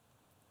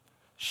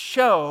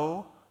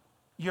 Show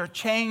your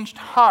changed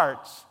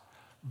hearts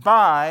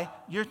by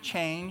your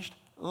changed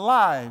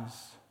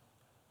lives.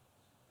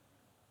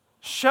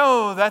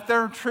 Show that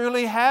there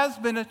truly has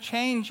been a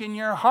change in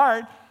your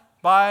heart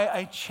by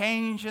a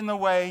change in the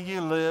way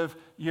you live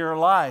your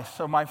life.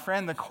 So, my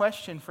friend, the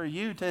question for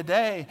you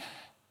today: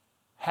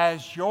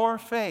 has your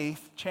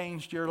faith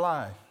changed your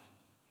life?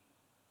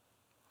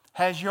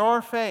 Has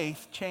your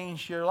faith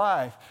changed your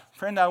life?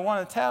 Friend, I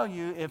want to tell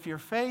you, if your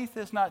faith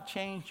has not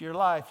changed your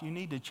life, you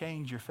need to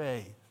change your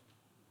faith.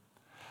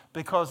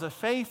 Because a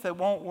faith that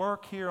won't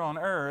work here on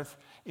earth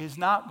is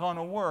not going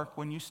to work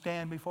when you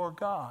stand before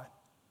God.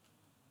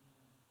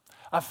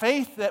 A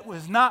faith that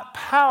was not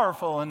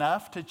powerful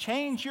enough to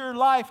change your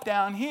life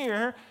down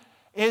here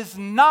is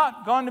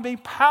not going to be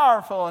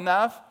powerful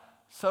enough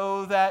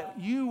so that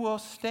you will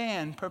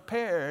stand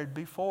prepared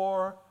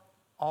before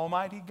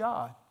Almighty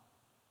God.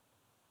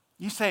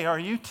 You say, are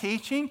you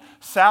teaching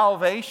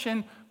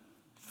salvation,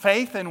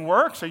 faith, and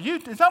works?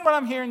 Is that what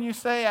I'm hearing you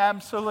say?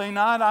 Absolutely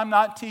not. I'm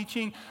not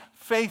teaching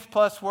faith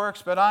plus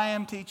works, but I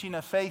am teaching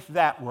a faith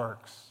that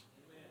works.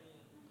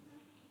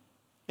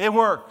 It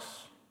works.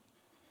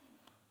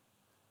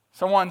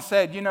 Someone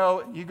said, you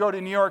go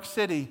to New York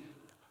City,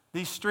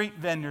 these street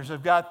vendors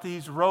have got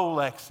these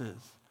Rolexes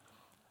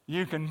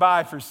you can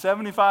buy for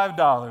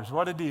 $75.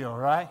 What a deal,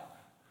 right?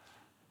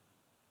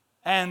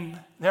 And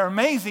they're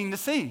amazing to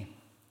see.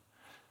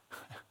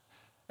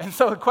 And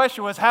so the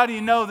question was, how do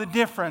you know the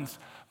difference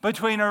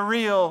between a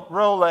real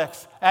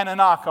Rolex and a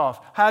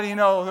knockoff? How do you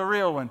know the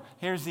real one?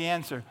 Here's the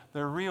answer: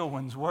 the real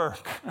ones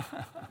work.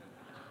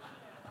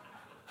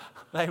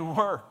 They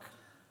work.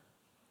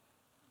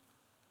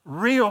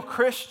 Real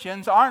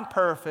Christians aren't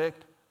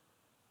perfect,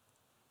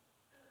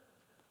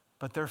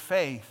 but their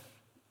faith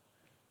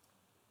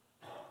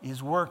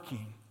is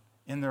working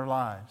in their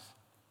lives.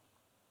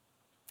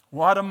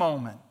 What a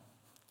moment.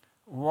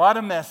 What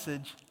a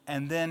message.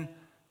 And then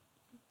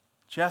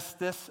just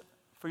this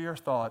for your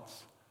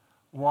thoughts.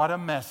 What a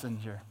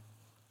messenger.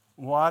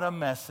 What a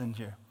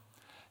messenger.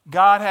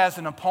 God has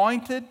an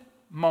appointed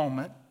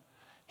moment.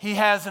 He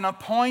has an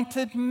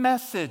appointed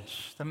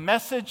message. The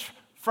message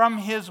from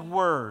His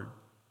Word.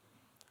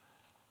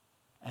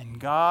 And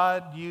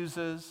God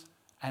uses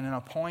an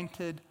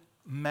appointed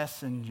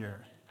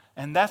messenger.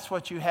 And that's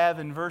what you have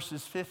in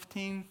verses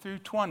 15 through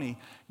 20.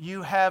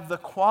 You have the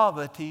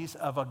qualities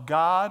of a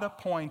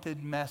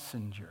God-appointed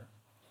messenger.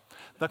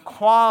 The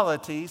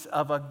qualities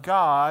of a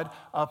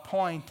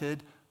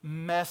God-appointed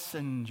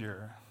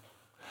messenger.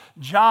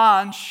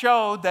 John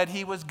showed that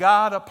he was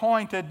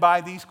God-appointed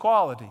by these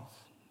qualities.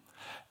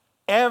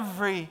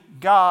 Every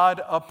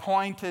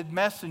God-appointed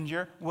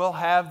messenger will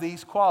have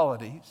these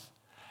qualities.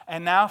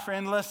 And now,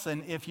 friend,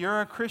 listen, if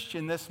you're a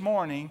Christian this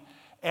morning,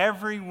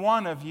 every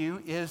one of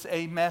you is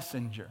a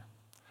messenger.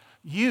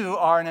 You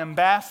are an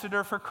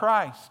ambassador for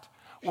Christ.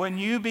 When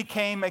you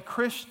became a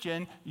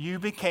Christian, you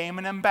became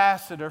an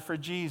ambassador for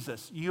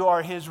Jesus. You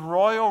are his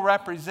royal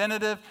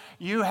representative.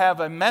 You have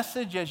a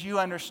message as you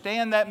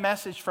understand that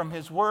message from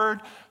his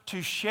word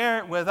to share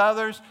it with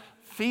others,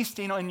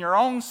 feasting on your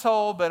own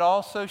soul, but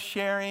also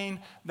sharing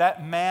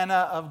that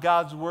manna of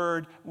God's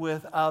word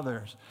with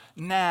others.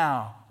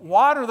 Now,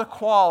 what are the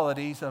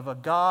qualities of a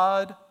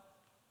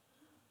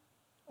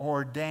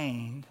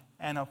God-ordained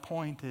and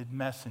appointed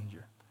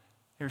messenger?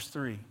 Here's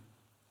 3.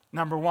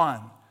 Number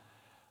 1.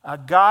 A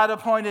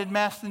God-appointed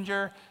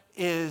messenger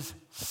is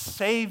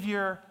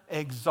Savior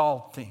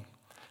exalting.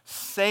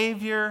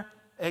 Savior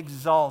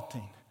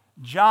exalting.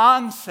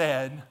 John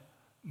said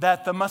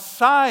that the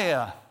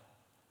Messiah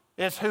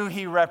is who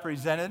he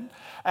represented.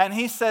 And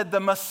he said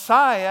the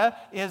Messiah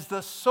is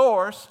the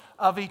source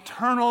of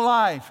eternal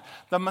life.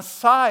 The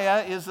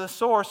Messiah is the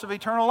source of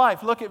eternal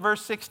life. Look at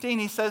verse 16.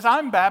 He says,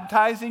 I'm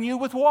baptizing you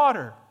with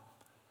water.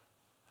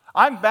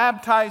 I'm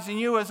baptizing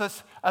you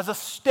as a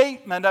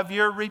statement of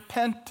your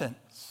repentance.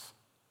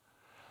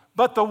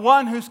 But the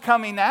one who's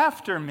coming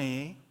after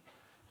me,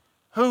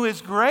 who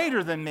is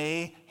greater than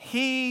me,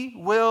 he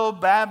will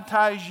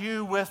baptize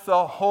you with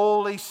the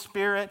Holy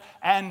Spirit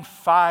and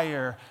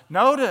fire.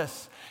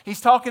 Notice,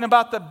 he's talking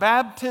about the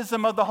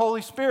baptism of the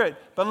Holy Spirit.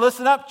 But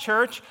listen up,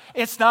 church,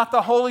 it's not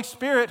the Holy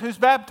Spirit who's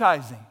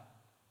baptizing.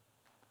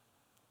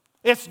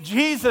 It's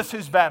Jesus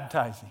who's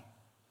baptizing.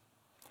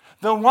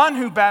 The one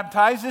who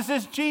baptizes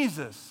is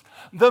Jesus.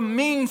 The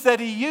means that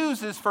he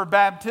uses for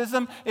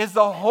baptism is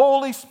the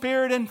Holy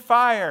Spirit and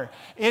fire.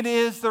 It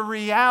is the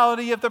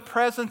reality of the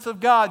presence of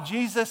God.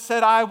 Jesus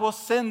said, I will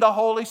send the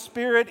Holy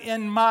Spirit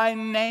in my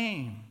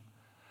name.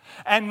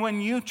 And when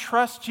you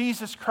trust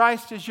Jesus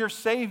Christ as your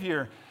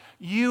Savior,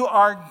 you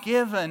are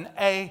given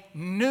a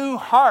new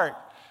heart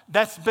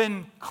that's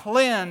been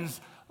cleansed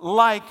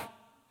like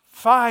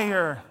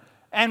fire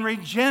and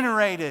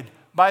regenerated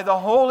by the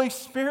Holy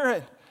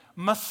Spirit.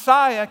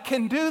 Messiah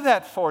can do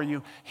that for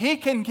you. He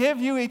can give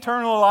you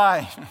eternal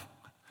life.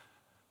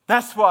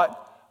 That's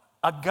what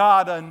a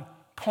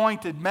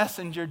God-appointed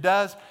messenger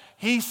does.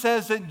 He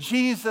says that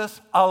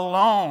Jesus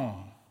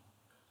alone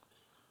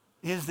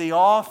is the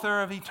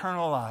author of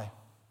eternal life.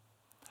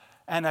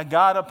 And a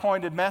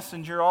God-appointed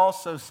messenger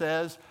also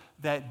says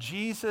that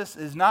Jesus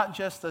is not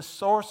just the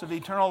source of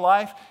eternal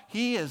life.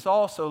 He is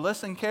also,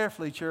 listen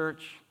carefully,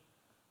 church,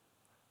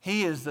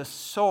 he is the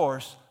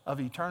source of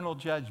eternal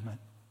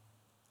judgment.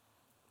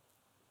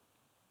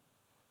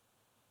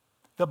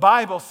 The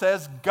Bible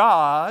says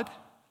God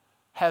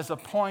has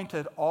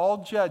appointed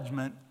all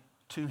judgment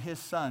to his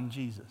Son,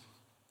 Jesus.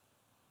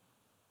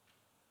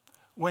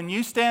 When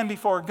you stand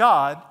before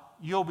God,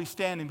 you'll be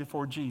standing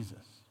before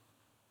Jesus.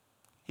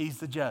 He's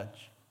the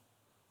judge.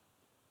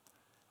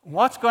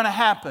 What's going to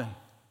happen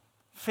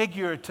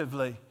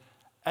figuratively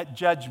at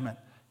judgment?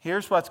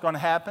 Here's what's going to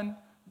happen.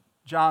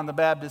 John the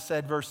Baptist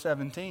said, verse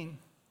 17,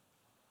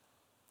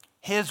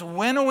 his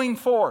winnowing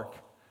fork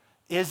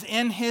is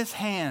in his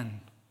hand.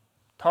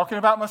 Talking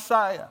about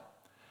Messiah.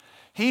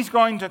 He's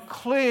going to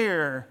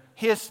clear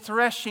his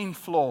threshing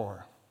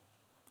floor.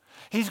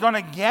 He's going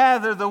to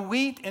gather the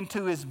wheat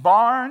into his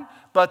barn,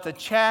 but the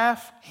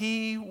chaff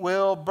he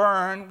will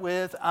burn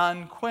with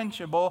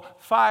unquenchable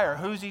fire.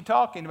 Who's he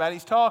talking about?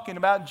 He's talking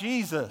about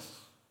Jesus.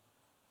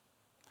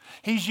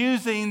 He's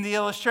using the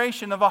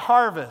illustration of a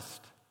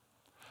harvest.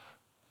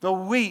 The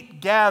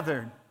wheat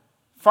gathered,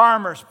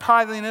 farmers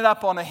piling it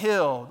up on a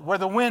hill where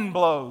the wind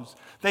blows.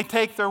 They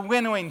take their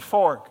winnowing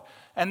fork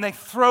and they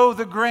throw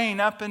the grain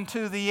up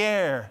into the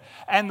air,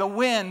 and the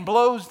wind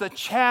blows the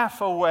chaff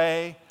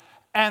away,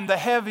 and the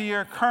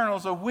heavier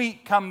kernels of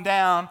wheat come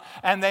down,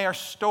 and they are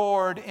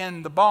stored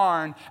in the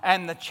barn,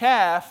 and the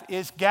chaff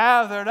is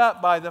gathered up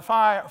by the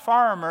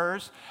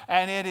farmers,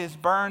 and it is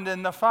burned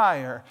in the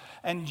fire.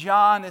 And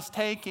John is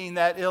taking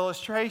that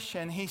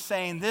illustration. He's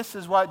saying this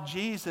is what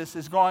Jesus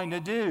is going to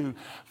do.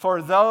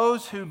 For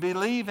those who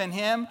believe in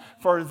him,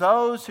 for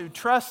those who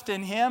trust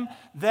in him,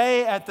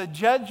 they at the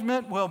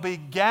judgment will be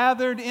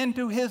gathered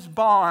into his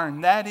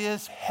barn, that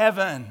is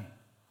heaven.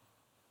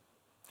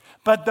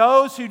 But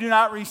those who do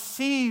not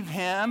receive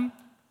him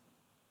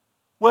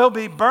will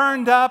be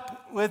burned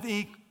up with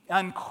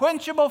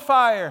unquenchable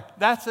fire.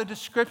 That's a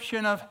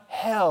description of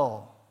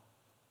hell.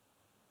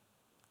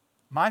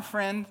 My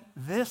friend,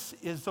 this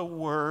is the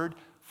word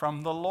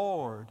from the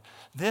Lord.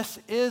 This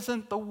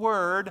isn't the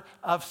word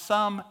of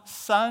some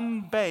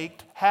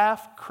sun-baked,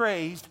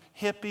 half-crazed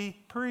hippie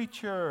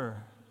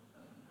preacher.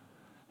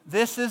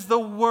 This is the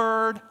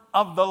word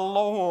of the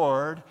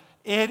Lord.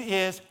 It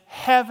is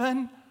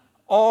heaven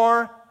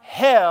or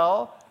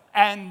hell,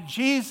 and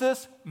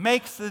Jesus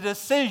makes the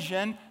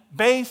decision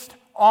based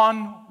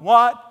on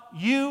what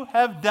you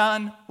have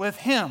done with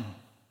him.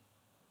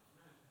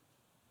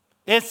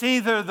 It's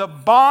either the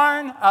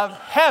barn of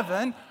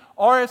heaven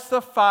or it's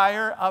the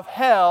fire of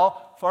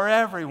hell for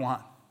everyone.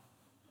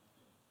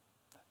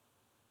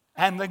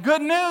 And the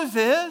good news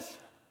is,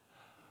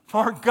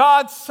 for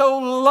God so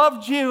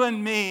loved you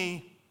and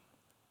me,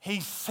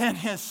 he sent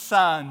his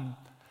Son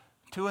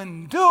to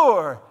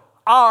endure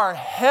our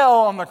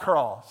hell on the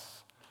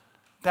cross.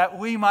 that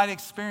we might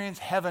experience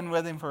heaven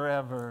with him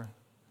forever.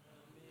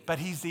 But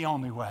he's the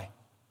only way.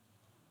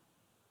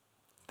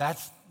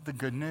 That's the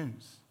good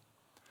news.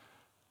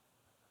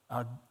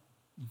 A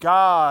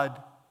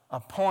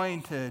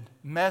God-appointed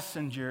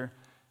messenger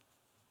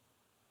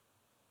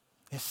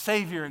is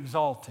Savior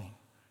exalting.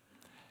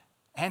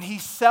 And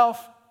he's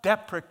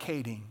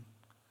self-deprecating.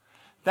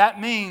 That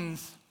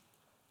means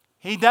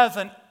he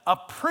doesn't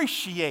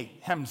appreciate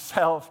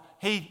himself,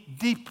 he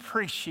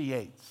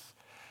depreciates.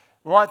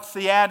 What's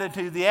the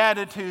attitude? The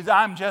attitude is,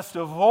 I'm just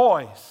a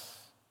voice.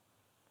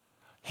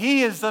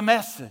 He is the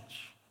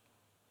message.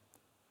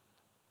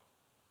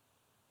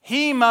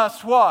 He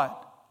must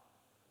what?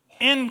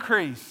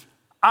 Increase.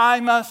 I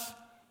must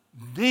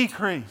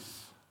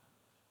decrease.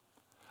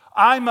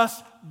 I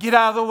must get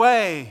out of the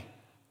way,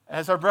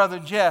 as our brother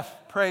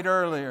Jeff prayed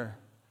earlier.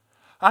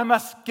 I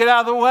must get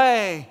out of the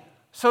way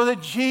so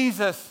that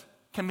Jesus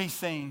can be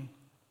seen.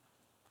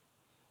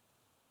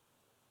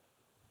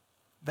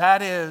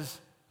 That is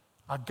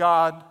a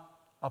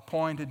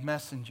God-appointed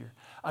messenger.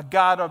 A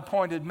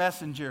God-appointed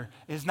messenger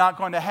is not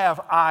going to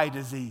have I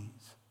disease.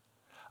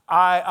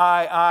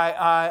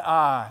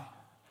 I.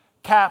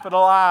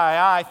 Capital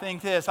I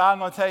think this. I'm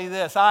going to tell you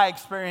this. I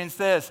experienced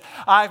this.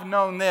 I've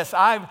known this.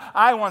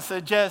 I want to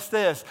suggest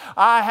this.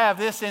 I have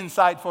this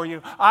insight for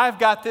you. I've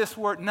got this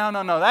word. No.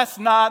 That's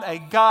not a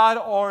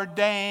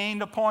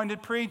God-ordained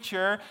appointed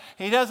preacher.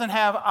 He doesn't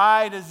have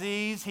I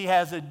disease. He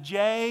has a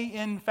J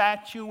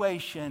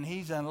infatuation.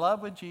 He's in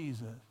love with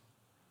Jesus.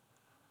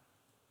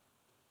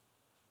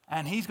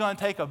 And he's going to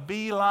take a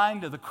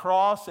beeline to the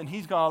cross, and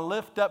he's going to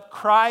lift up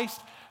Christ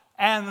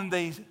and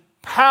the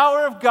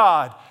power of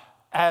God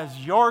as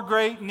your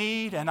great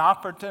need and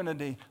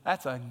opportunity.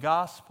 That's a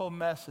gospel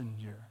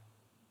messenger.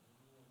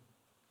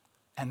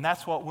 And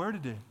that's what we're to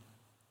do.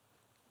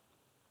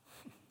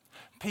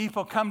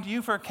 People come to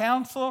you for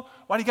counsel.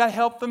 What do you got to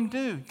help them do?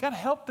 You got to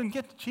help them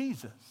get to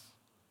Jesus.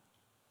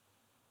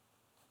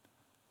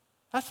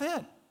 That's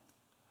it.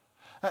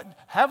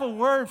 Have a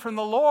word from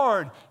the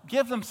Lord.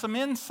 Give them some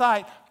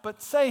insight.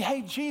 But say,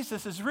 hey,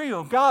 Jesus is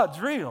real. God's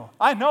real.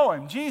 I know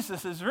him.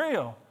 Jesus is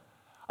real.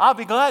 I'll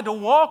be glad to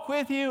walk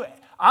with you.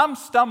 I'm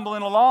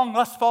stumbling along.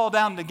 Let's fall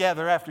down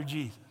together after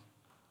Jesus.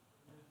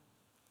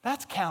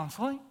 That's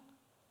counseling.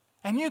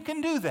 And you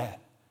can do that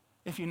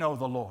if you know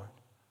the Lord.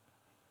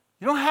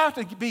 You don't have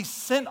to be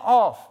sent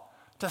off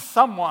to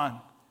someone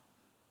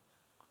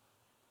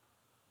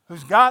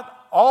who's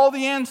got all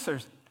the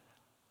answers.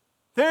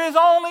 There is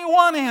only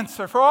one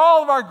answer for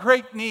all of our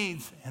great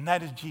needs, and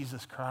that is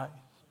Jesus Christ.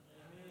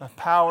 The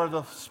power of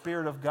the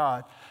Spirit of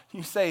God.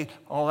 You say,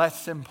 oh, that's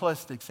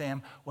simplistic,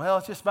 Sam. Well,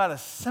 it's just about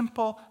as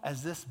simple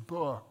as this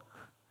book,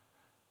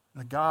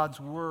 the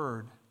God's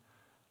Word.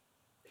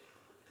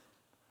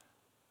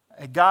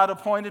 A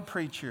God-appointed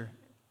preacher,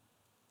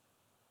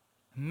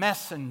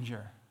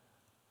 messenger,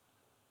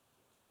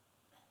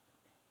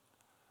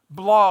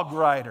 blog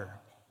writer,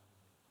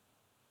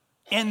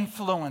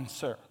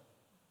 influencer.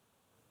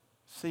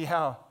 See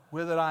how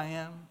with it I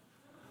am?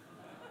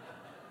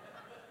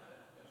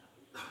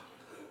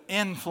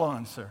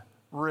 Influencer,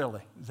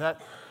 really.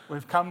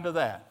 We've come to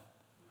that.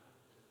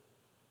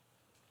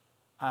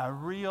 A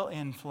real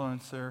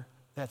influencer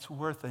that's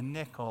worth a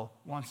nickel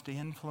wants to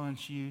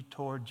influence you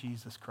toward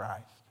Jesus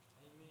Christ.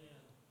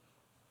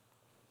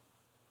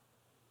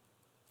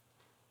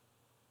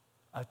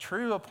 Amen. A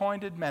true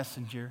appointed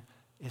messenger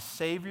is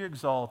Savior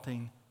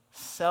exalting,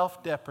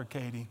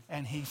 self-deprecating,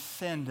 and he's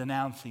sin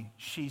denouncing.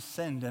 She's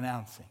sin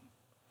denouncing.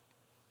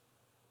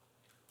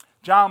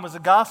 John was a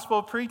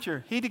gospel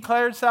preacher. He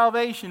declared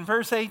salvation.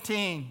 Verse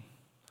 18.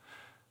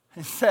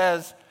 It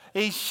says,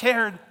 he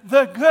shared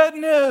the good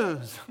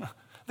news.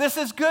 This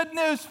is good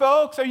news,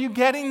 folks. Are you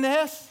getting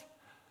this?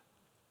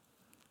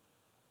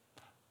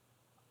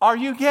 Are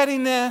you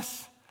getting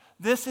this?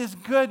 This is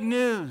good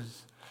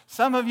news.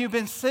 Some of you have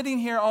been sitting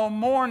here all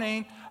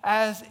morning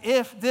as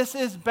if this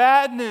is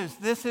bad news.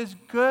 This is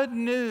good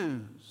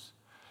news.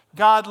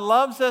 God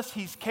loves us.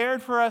 He's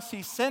cared for us.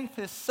 He sent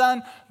his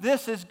Son.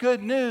 This is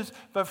good news.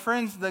 But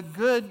friends, the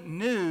good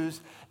news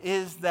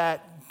is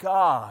that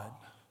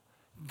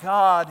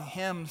God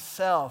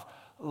himself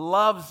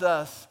loves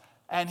us,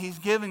 and he's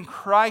given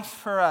Christ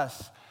for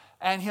us,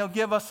 and he'll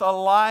give us a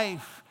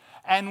life,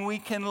 and we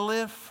can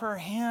live for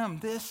him.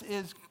 This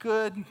is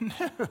good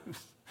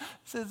news.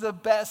 This is the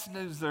best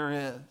news there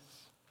is.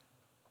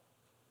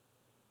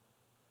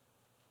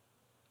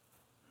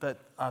 But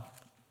a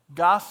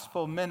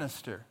gospel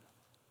minister,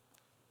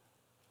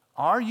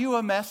 are you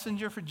a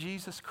messenger for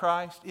Jesus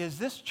Christ? Is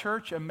this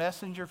church a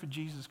messenger for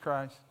Jesus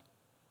Christ?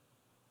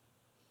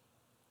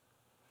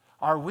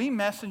 Are we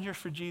messengers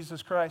for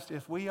Jesus Christ?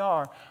 If we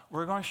are,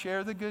 we're going to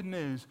share the good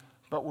news,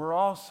 but we're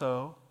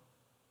also,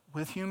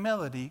 with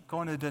humility,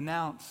 going to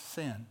denounce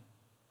sin.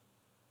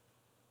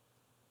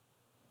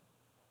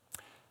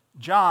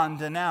 John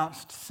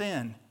denounced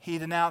sin. He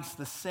denounced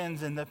the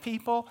sins in the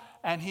people,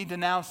 and he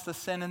denounced the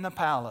sin in the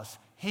palace.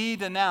 He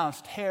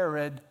denounced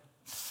Herod's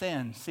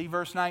sin. See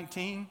verse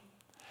 19?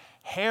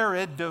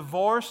 Herod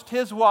divorced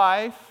his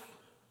wife.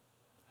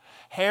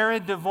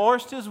 Herod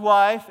divorced his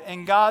wife,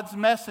 and God's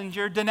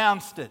messenger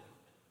denounced it.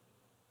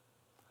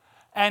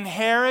 And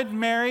Herod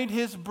married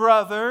his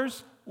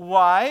brother's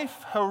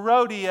wife,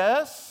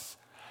 Herodias,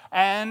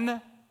 and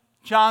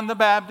John the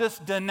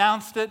Baptist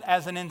denounced it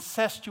as an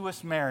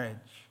incestuous marriage.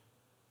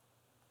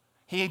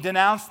 He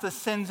denounced the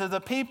sins of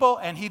the people,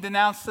 and he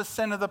denounced the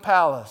sin of the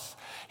palace.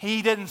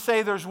 He didn't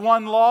say there's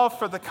one law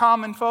for the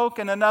common folk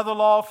and another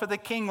law for the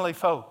kingly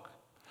folk.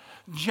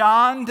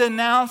 John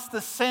denounced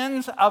the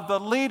sins of the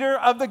leader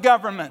of the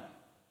government.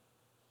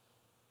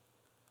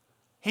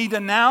 He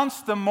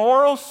denounced the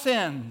moral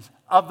sins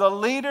of the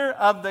leader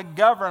of the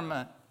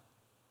government,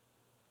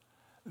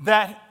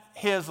 that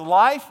his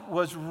life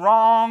was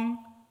wrong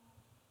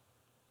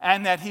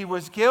and that he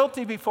was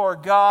guilty before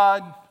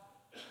God.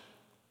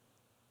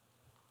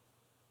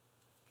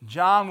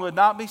 John would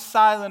not be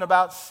silent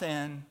about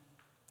sin.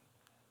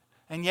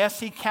 And yes,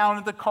 he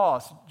counted the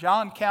cost.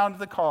 John counted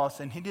the cost,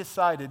 and he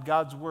decided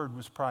God's word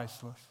was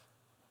priceless.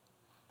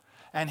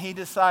 And he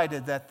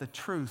decided that the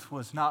truth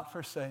was not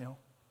for sale.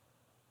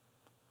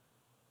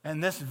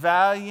 And this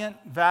valiant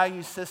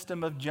value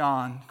system of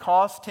John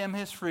cost him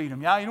his freedom.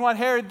 Yeah, you know what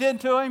Herod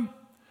did to him?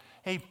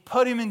 He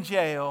put him in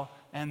jail,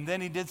 and then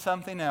he did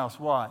something else.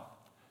 What?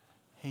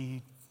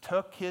 He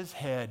took his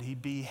head. He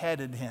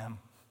beheaded him.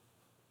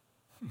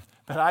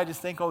 But I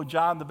just think,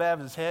 John the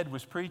Baptist's head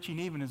was preaching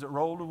even as it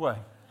rolled away.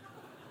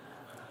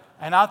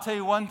 And I'll tell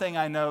you one thing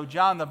I know,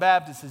 John the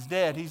Baptist is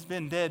dead. He's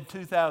been dead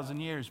 2,000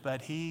 years,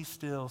 but he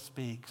still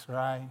speaks,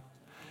 right?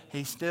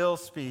 He still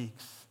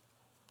speaks.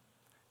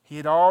 He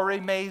had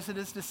already made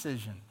his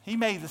decision. He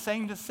made the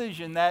same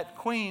decision that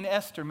Queen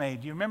Esther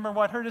made. Do you remember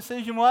what her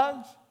decision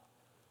was?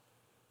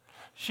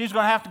 She's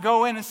going to have to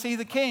go in and see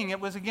the king. It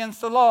was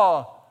against the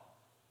law.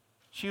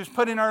 She was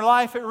putting her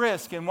life at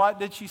risk. And what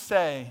did she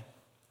say?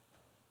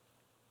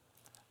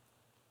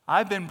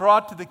 I've been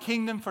brought to the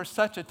kingdom for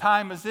such a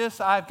time as this.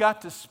 I've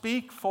got to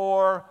speak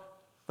for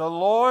the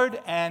Lord.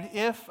 And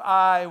if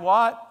I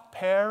what?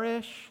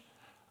 Perish,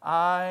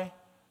 I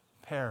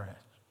perish.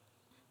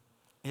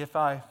 If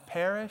I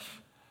perish,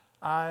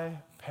 I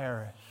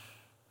perish.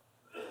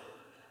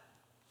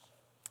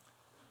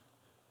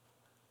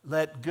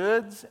 Let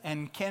goods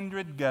and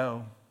kindred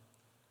go.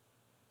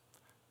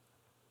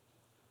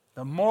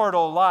 The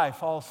mortal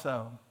life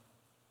also.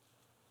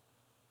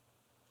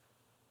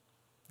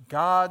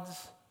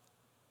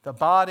 The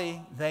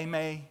body they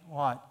may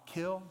what?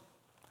 Kill.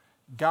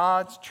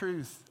 God's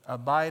truth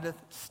abideth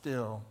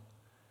still.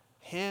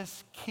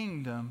 His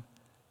kingdom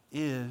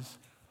is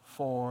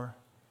forever.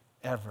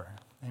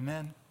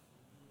 Amen.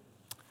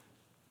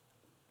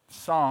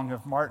 Song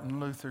of Martin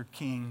Luther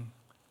King.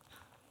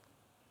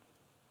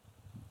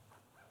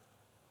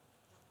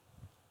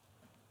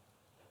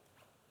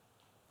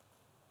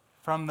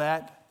 From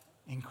that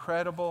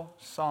incredible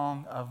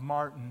song of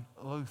Martin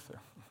Luther.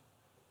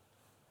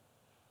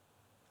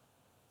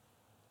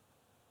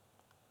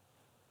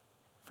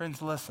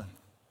 Friends, listen.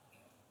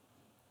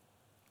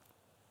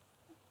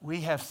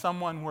 We have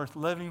someone worth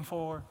living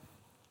for,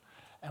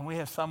 and we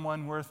have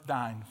someone worth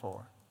dying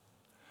for.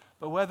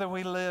 But whether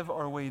we live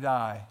or we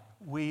die,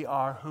 we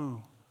are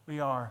who?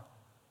 We are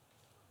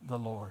the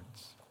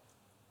Lord's.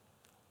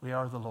 We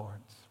are the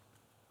Lord's.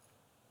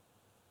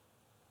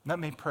 Let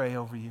me pray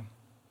over you.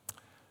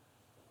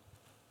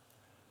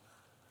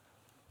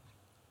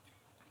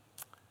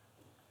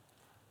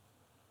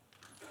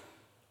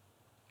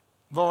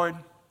 Lord,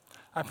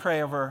 I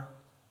pray over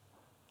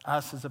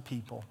us as a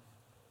people.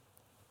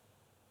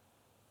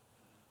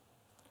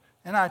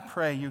 And I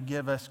pray you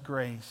give us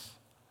grace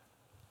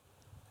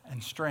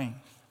and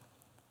strength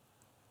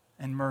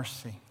and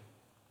mercy.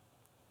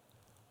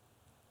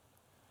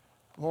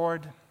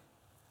 Lord,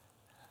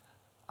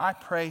 I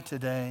pray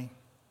today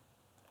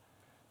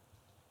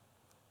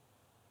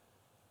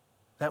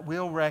that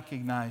we'll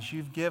recognize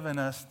you've given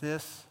us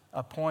this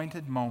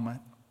appointed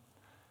moment.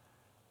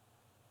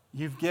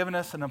 You've given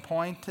us an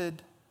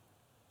appointed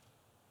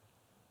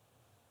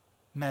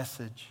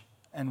message,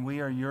 and we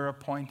are your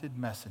appointed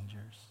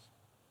messengers.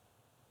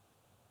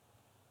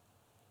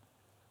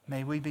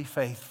 May we be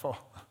faithful,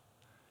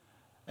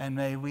 and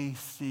may we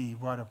see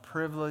what a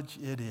privilege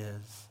it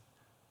is.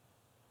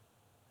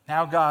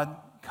 Now, God,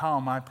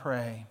 come, I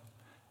pray,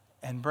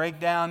 and break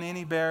down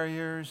any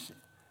barriers,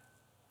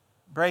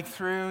 break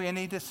through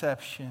any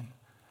deception,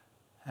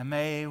 and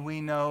may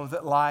we know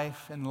that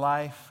life and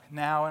life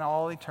now and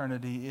all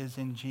eternity is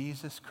in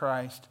Jesus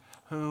Christ,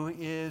 who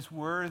is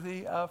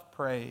worthy of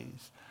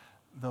praise,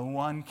 the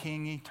one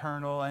King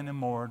eternal and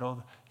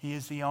immortal. He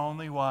is the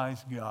only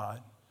wise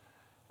God,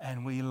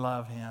 and we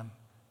love him.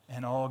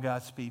 And all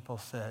God's people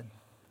said,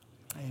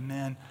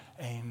 amen,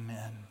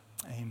 amen,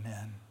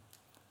 amen.